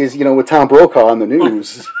is with Tom Brokaw on the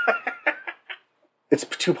news. It's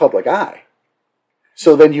too public eye.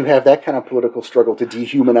 So then you have that kind of political struggle to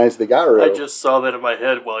dehumanize the Garu. I just saw that in my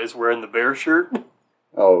head while he's wearing the bear shirt.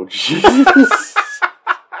 Oh, Jesus.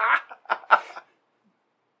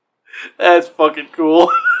 That's fucking cool.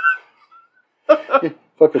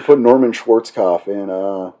 Fucking put Norman Schwarzkopf and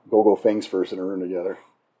Gogol Fangs first in a room together.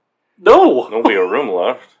 No! There'll be a room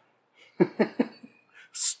left.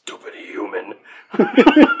 Stupid human.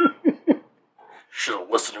 Should have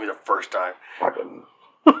listened to me the first time. Fucking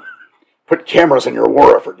put cameras in your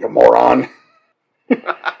war effort, you moron.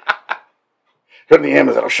 Go to the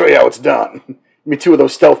Amazon, I'll show you how it's done. Give me 2 of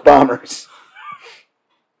those stealth bombers.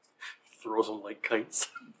 Throws them like kites.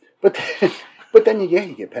 But then you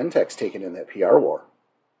get Pentex taken in that PR war.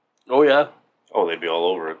 Oh, yeah. Oh, they'd be all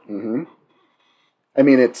over it. Mm-hmm. I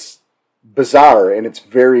mean, it's bizarre and it's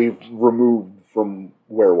very removed from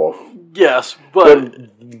werewolf. Yes, but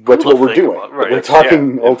that's cool what we're to think doing. about, right. We're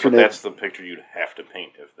talking But alternate. that's the picture you'd have to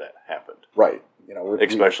paint if that happened. Right.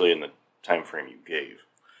 Especially in the time frame you gave.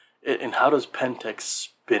 And how does Pentex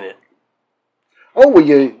spin it? Oh,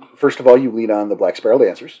 well, first of all, you lead on the Black Spiral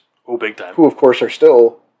Dancers, Oh, big time. who, of course, are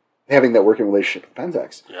still having that working relationship with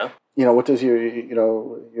Pentex. Yeah. What does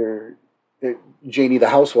your Janie the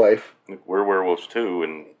housewife? Look, we're werewolves too,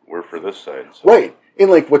 and we're for this side. So. Right. And,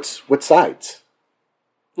 what sides?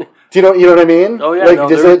 Do you know what I mean? Oh, yeah. Like, No,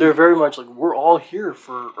 they're very much like, we're all here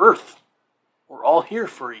for Earth. We're all here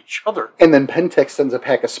for each other. And then Pentex sends a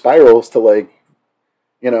pack of spirals to,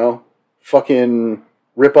 fucking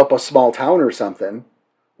rip up a small town or something.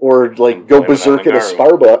 Or, go blame it on berserk the at a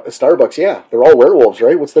Starbucks. Yeah, they're all werewolves,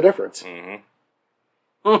 right? What's the difference? Mm-hmm.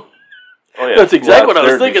 Hmm. Oh, yeah. That's exactly what I was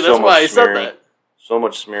there'd be thinking. so That's why I much said smearing. that. So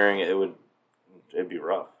much smearing, it'd be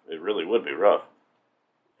rough. It really would be rough.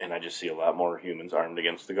 And I just see a lot more humans armed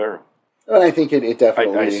against the Garu. And I think it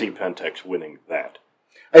definitely... I see Pentex winning that.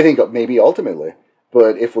 I think maybe ultimately.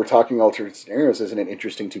 But if we're talking alternate scenarios, isn't it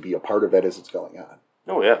interesting to be a part of that as it's going on?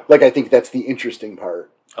 Oh, yeah. I think that's the interesting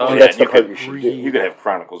part. Oh, and yeah, that's the you part could you should read- do. You could have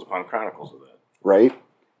chronicles upon chronicles of that. Right?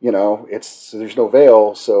 There's no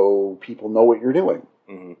veil, so people know what you're doing.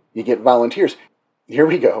 Mm-hmm. You get volunteers. Here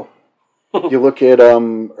we go. You look at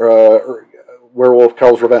Werewolf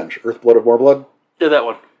Carl's Revenge, Earthblood of Moorblood. Yeah, that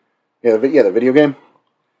one. Yeah, the video game.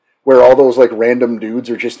 Where all those random dudes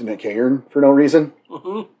are just in a cairn for no reason.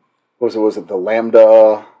 Mm-hmm. Was it the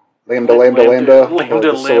Lambda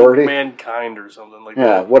the sorority? Mankind or something like Yeah,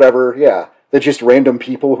 that. whatever. Yeah, they're just random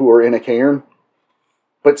people who are in a cairn.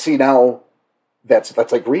 But see now, that's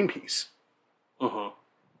like Greenpeace Mm-hmm.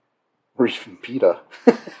 or even PETA.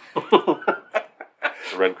 The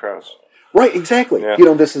Red Cross. Right, exactly. Yeah.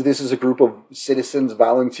 This is a group of citizens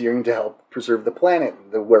volunteering to help preserve the planet.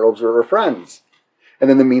 The werewolves are our friends. And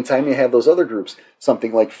in the meantime, you have those other groups,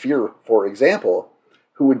 something like Fear, for example,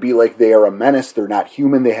 who would be like, they are a menace, they're not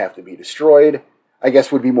human, they have to be destroyed. I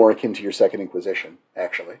guess would be more akin to your Second Inquisition,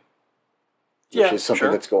 actually. Which is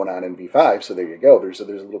something that's going on in V5, so there you go. There's a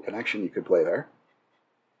little connection you could play there.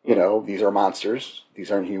 These are monsters. These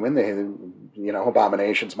aren't human. They,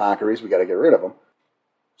 abominations, mockeries, we got to get rid of them.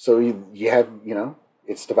 So you have,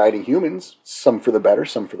 it's dividing humans, some for the better,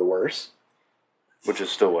 some for the worse. Which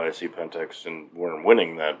is still why I see Pentex and Worm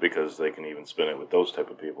winning that, because they can even spin it with those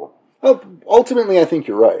type of people. Well, ultimately, I think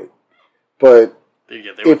you're right. But they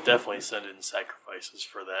would definitely send in sacrifices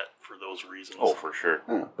for those reasons. Oh, for sure.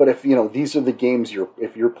 But if, these are the games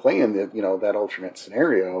if you're playing that alternate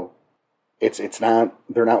scenario,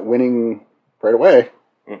 they're not winning right away.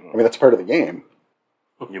 Mm-mm. I mean, that's part of the game.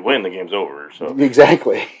 You win, the game's over. So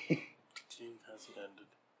Exactly. The game hasn't ended.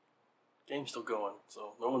 Game's still going,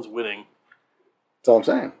 so no one's winning. That's all I'm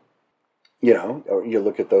saying. You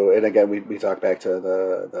look at and again, we talk back to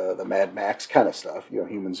the Mad Max kind of stuff.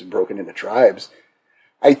 Humans broken into tribes.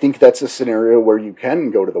 I think that's a scenario where you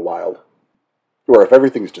can go to the wild. Or if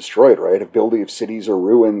everything's destroyed, right? If building of cities are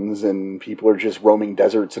ruins and people are just roaming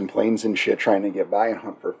deserts and plains and shit trying to get by and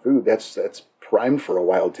hunt for food, that's primed for a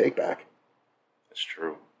wild takeback. That's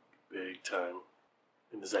true. Big time.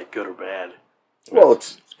 And is that good or bad? Well,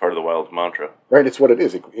 it's part of the Wild's mantra. Right, it's what it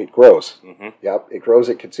is. It grows. Mm-hmm. Yep, it grows,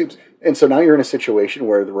 it consumes. And so now you're in a situation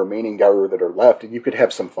where the remaining Garu that are left, and you could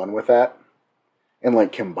have some fun with that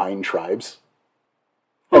and combine tribes.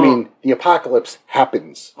 I mean, the apocalypse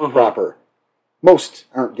happens proper. Most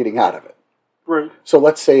aren't getting out of it. Right. So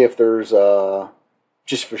let's say if there's,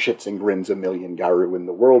 just for shits and grins, 1 million Garu in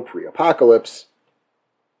the world pre-apocalypse,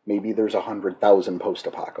 maybe there's 100,000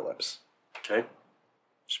 post-apocalypse. Okay.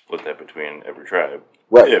 Split that between every tribe.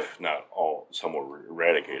 Right. If not all, some were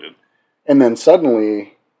eradicated. And then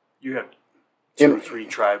suddenly... You have 2 or 3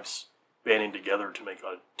 tribes banding together to make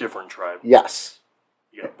a different tribe. Yes.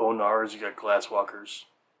 You got Bonars, you got Glasswalkers.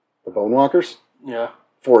 The Bone Walkers? Yeah.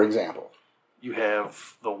 For example. You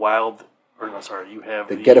have the Wild... you have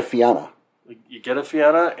the Getafiana. You get a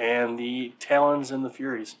Fianna and the Talons and the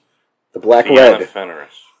Furies. The Black Fianna Red.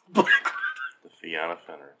 Fenris. Black The Fianna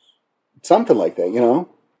Fenris. Something like that,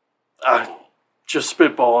 Just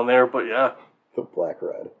spitballing there, but yeah. The Black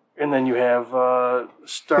Red. And then you have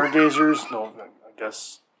Stargazers. No, I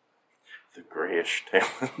guess. The Grayish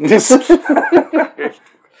Talons.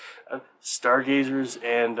 Stargazers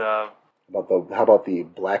and... How about the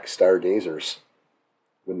Black Stargazers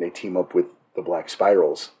when they team up with the Black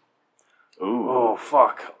Spirals? Ooh. Oh,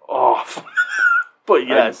 fuck off. But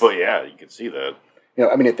yes. But yeah, you can see that.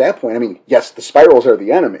 At that point, yes, the Spirals are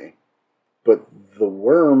the enemy, but the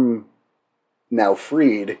worm, now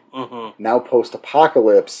freed, now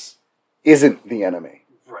post-apocalypse, isn't the enemy.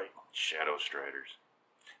 Right. Shadow Striders.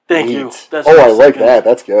 Thank you. That's I like that.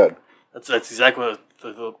 That's good. That's exactly what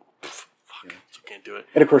I can't do it.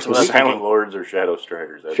 And of course, So Silent Lords or Shadow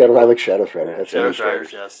Striders. I like Shadow Striders. Yeah, Shadow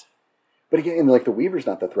Striders, yes. But again, the Weaver's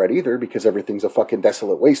not the threat either because everything's a fucking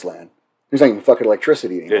desolate wasteland. There's not even fucking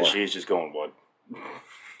electricity anymore. Yeah, she's just going, what?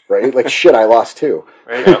 Right? Shit, I lost too.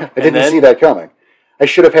 Right. I didn't see that coming. I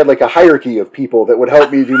should have had a hierarchy of people that would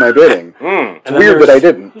help me do my bidding. It's weird that I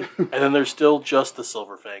didn't. And then there's still just the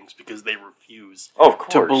Silver Fangs because they refuse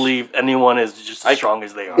to believe anyone is just as strong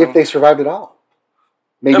as they are. If they survived at all.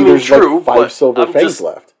 Maybe there's true, 5 Silver Fangs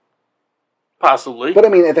left. Possibly. But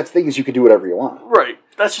that's the thing is you could do whatever you want. Right.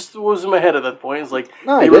 That's just what was in my head at that point. It's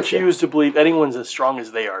they refuse to believe anyone's as strong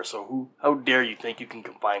as they are, so how dare you think you can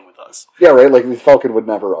combine with us? Yeah, right? The Falcon would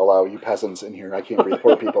never allow you peasants in here. I can't breathe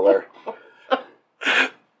poor people there.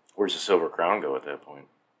 Where's the Silver Crown go at that point?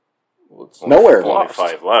 Well, it's nowhere. Only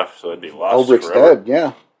 5 left, so it'd be lost Elbric's forever. dead,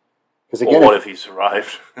 yeah. Because again, what if he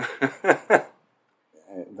survived?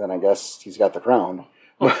 Then I guess he's got the crown.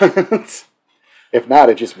 If not,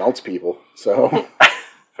 it just melts people. So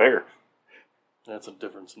fair. That's a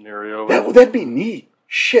different scenario. That'd be neat.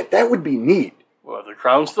 Shit, that would be neat. Well, the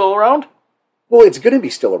crown's still around? Well, it's going to be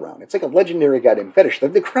still around. It's like a legendary goddamn fetish.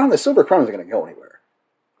 The crown, the Silver Crown isn't going to go anywhere.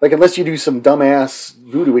 Unless you do some dumbass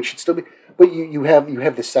voodoo, it should still be. But you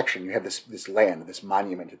have this section, you have this land, this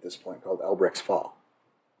monument at this point called Elbric's Fall.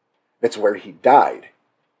 That's where he died.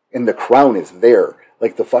 And the crown is there,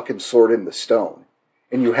 like the fucking sword in the stone.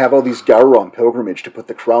 And you have all these Garu on pilgrimage to put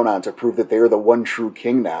the crown on to prove that they're the one true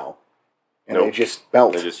king now. And they just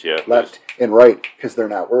melt left and right because they're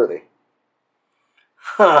not worthy.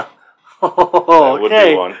 Huh. That would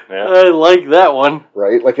be one. Yeah. I like that one.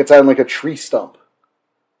 Right? It's on a tree stump.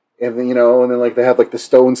 and then, and then like they have like the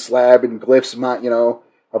stone slab and glyphs,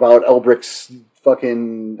 about Elbric's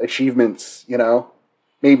fucking achievements,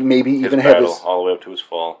 Maybe even his have battle, his all the way up to his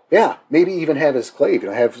fall. Yeah, maybe even have his clave.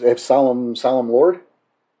 Have Solemn Lord,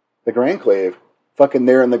 the Grand Clave, fucking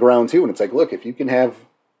there in the ground too. And it's like, look, if you can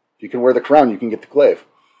wear the crown, you can get the clave,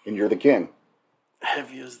 and you're the king.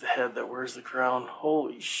 Heavy as the head that wears the crown.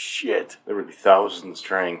 Holy shit! There would be thousands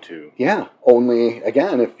trying to. Yeah, only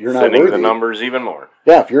again if you're not thinning worthy. the numbers even more.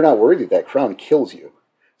 Yeah, if you're not worthy, that crown kills you.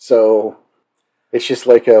 So it's just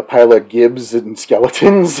like a pile of gibs and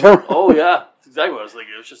skeletons. Oh yeah. Exactly what I was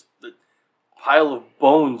thinking. It was just the pile of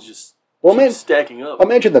bones just stacking up.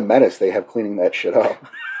 Imagine the menace they have cleaning that shit up.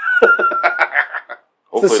 It's the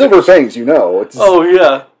Hopefully Silver Fangs, It's, oh,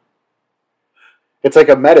 yeah. It's like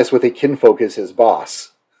a menace with a kinfolk as his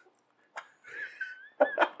boss.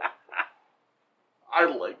 I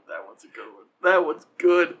like that one's a good one. That one's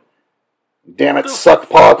good. Damn it,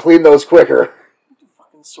 Suckpaw, clean those quicker.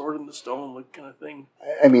 Fucking sword in the stone, like kind of thing.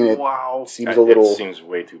 I mean, it seems a little... It seems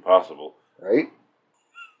way too possible. Right?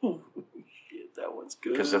 Shit, that one's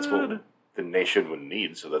good. Because that's what the nation would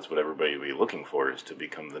need, so that's what everybody would be looking for, is to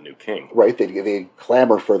become the new king. Right, they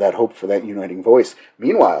clamor for that hope, for that uniting voice.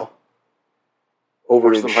 Meanwhile,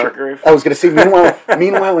 over in the Margrave? I was going to say,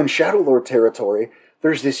 meanwhile in Shadowlord territory,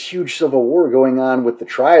 there's this huge civil war going on with the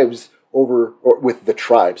tribes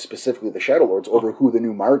specifically the Shadowlords, over who the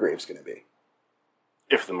new Margrave's going to be.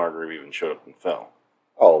 If the Margrave even showed up and fell.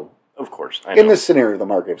 Oh, of course. In this scenario, the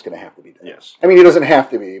Margrave's going to have to be dead. Yes. I mean, he doesn't have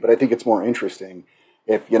to be, but I think it's more interesting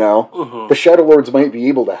if, the Shadowlords might be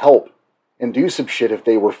able to help and do some shit if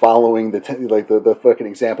they were following the fucking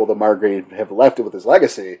example the Margrave have left with his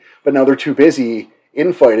legacy, but now they're too busy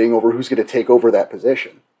infighting over who's going to take over that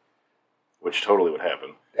position. Which totally would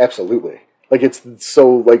happen. Absolutely. Like, it's so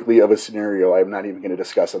likely of a scenario, I'm not even going to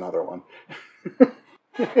discuss another one.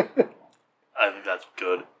 I think that's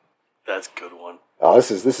good. That's a good one. Oh, this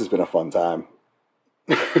has been a fun time.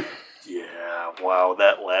 Yeah, wow,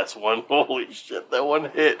 that last one. Holy shit, that one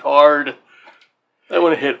hit hard. That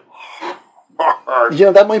one hit hard.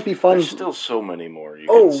 Yeah, that might be fun. There's still so many more. You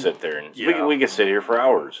can sit there and... Yeah. We could sit here for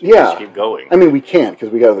hours. Yeah. Just keep going. I mean, we can't,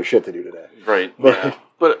 because we got other shit to do today. Right. Yeah.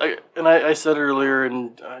 But I said earlier,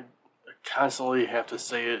 and I constantly have to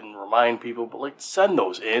say it and remind people, but like, send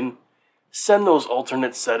those in. Send those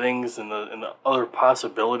alternate settings and the other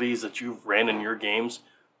possibilities that you've ran in your games.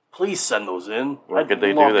 Please send those in. Where could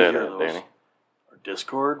they do that, Danny? Our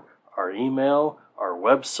Discord, our email, our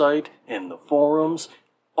website, in the forums,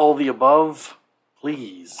 all the above.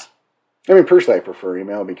 Please. I mean, personally, I prefer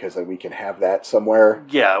email because we can have that somewhere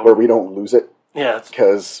where we don't lose it. Yeah.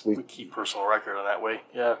 Because we keep personal record in that way.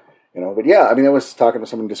 Yeah. But yeah, I mean, I was talking to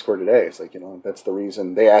someone in Discord today. It's like, that's the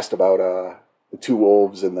reason they asked about the two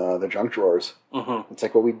wolves and the junk drawers. Mm-hmm. It's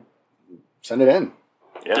like, well, we send it in.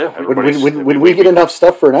 Yeah. When we get enough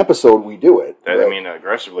stuff for an episode, we do it. I mean,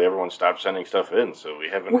 aggressively, everyone stopped sending stuff in, so we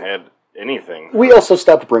haven't had anything. We also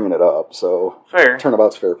stopped bringing it up, so fair.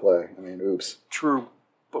 Turnabout's fair play. I mean, oops. True,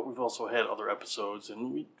 but we've also had other episodes,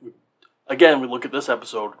 and we look at this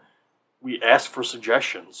episode, we asked for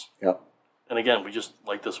suggestions. Yep. And again, we just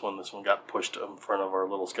like this one. This one got pushed in front of our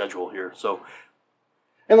little schedule here, so...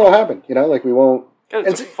 And that'll happen, like we won't...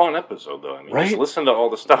 It's a fun episode, though. I mean, right? Just listen to all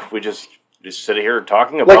the stuff we just sit here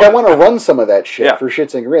talking about. Like, I want to run some of that shit for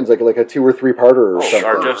shits and grins, like a 2 or 3 parter or something.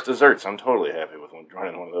 Our Just Desserts. I'm totally happy with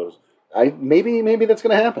running one of those. Maybe that's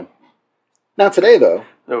going to happen. Not today, though.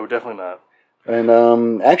 No, definitely not.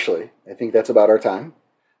 And actually, I think that's about our time.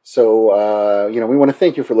 So, we want to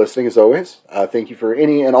thank you for listening, as always. Thank you for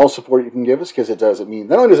any and all support you can give us, because it does.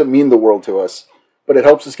 Not only does it mean the world to us, but it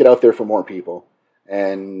helps us get out there for more people.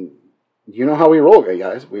 And you know how we roll,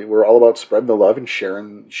 guys. We're all about spreading the love and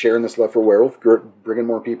sharing this love for Werewolf, bringing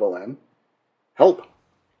more people in. Help.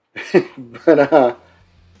 But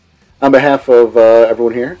on behalf of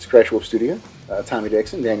everyone here at Scratch Wolf Studio, Tommy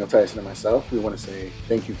Dixon, Daniel Tyson, and myself, we want to say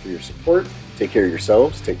thank you for your support. Take care of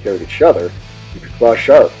yourselves. Take care of each other. Keep your claws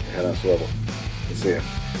sharp. Head on swivel. We'll see you.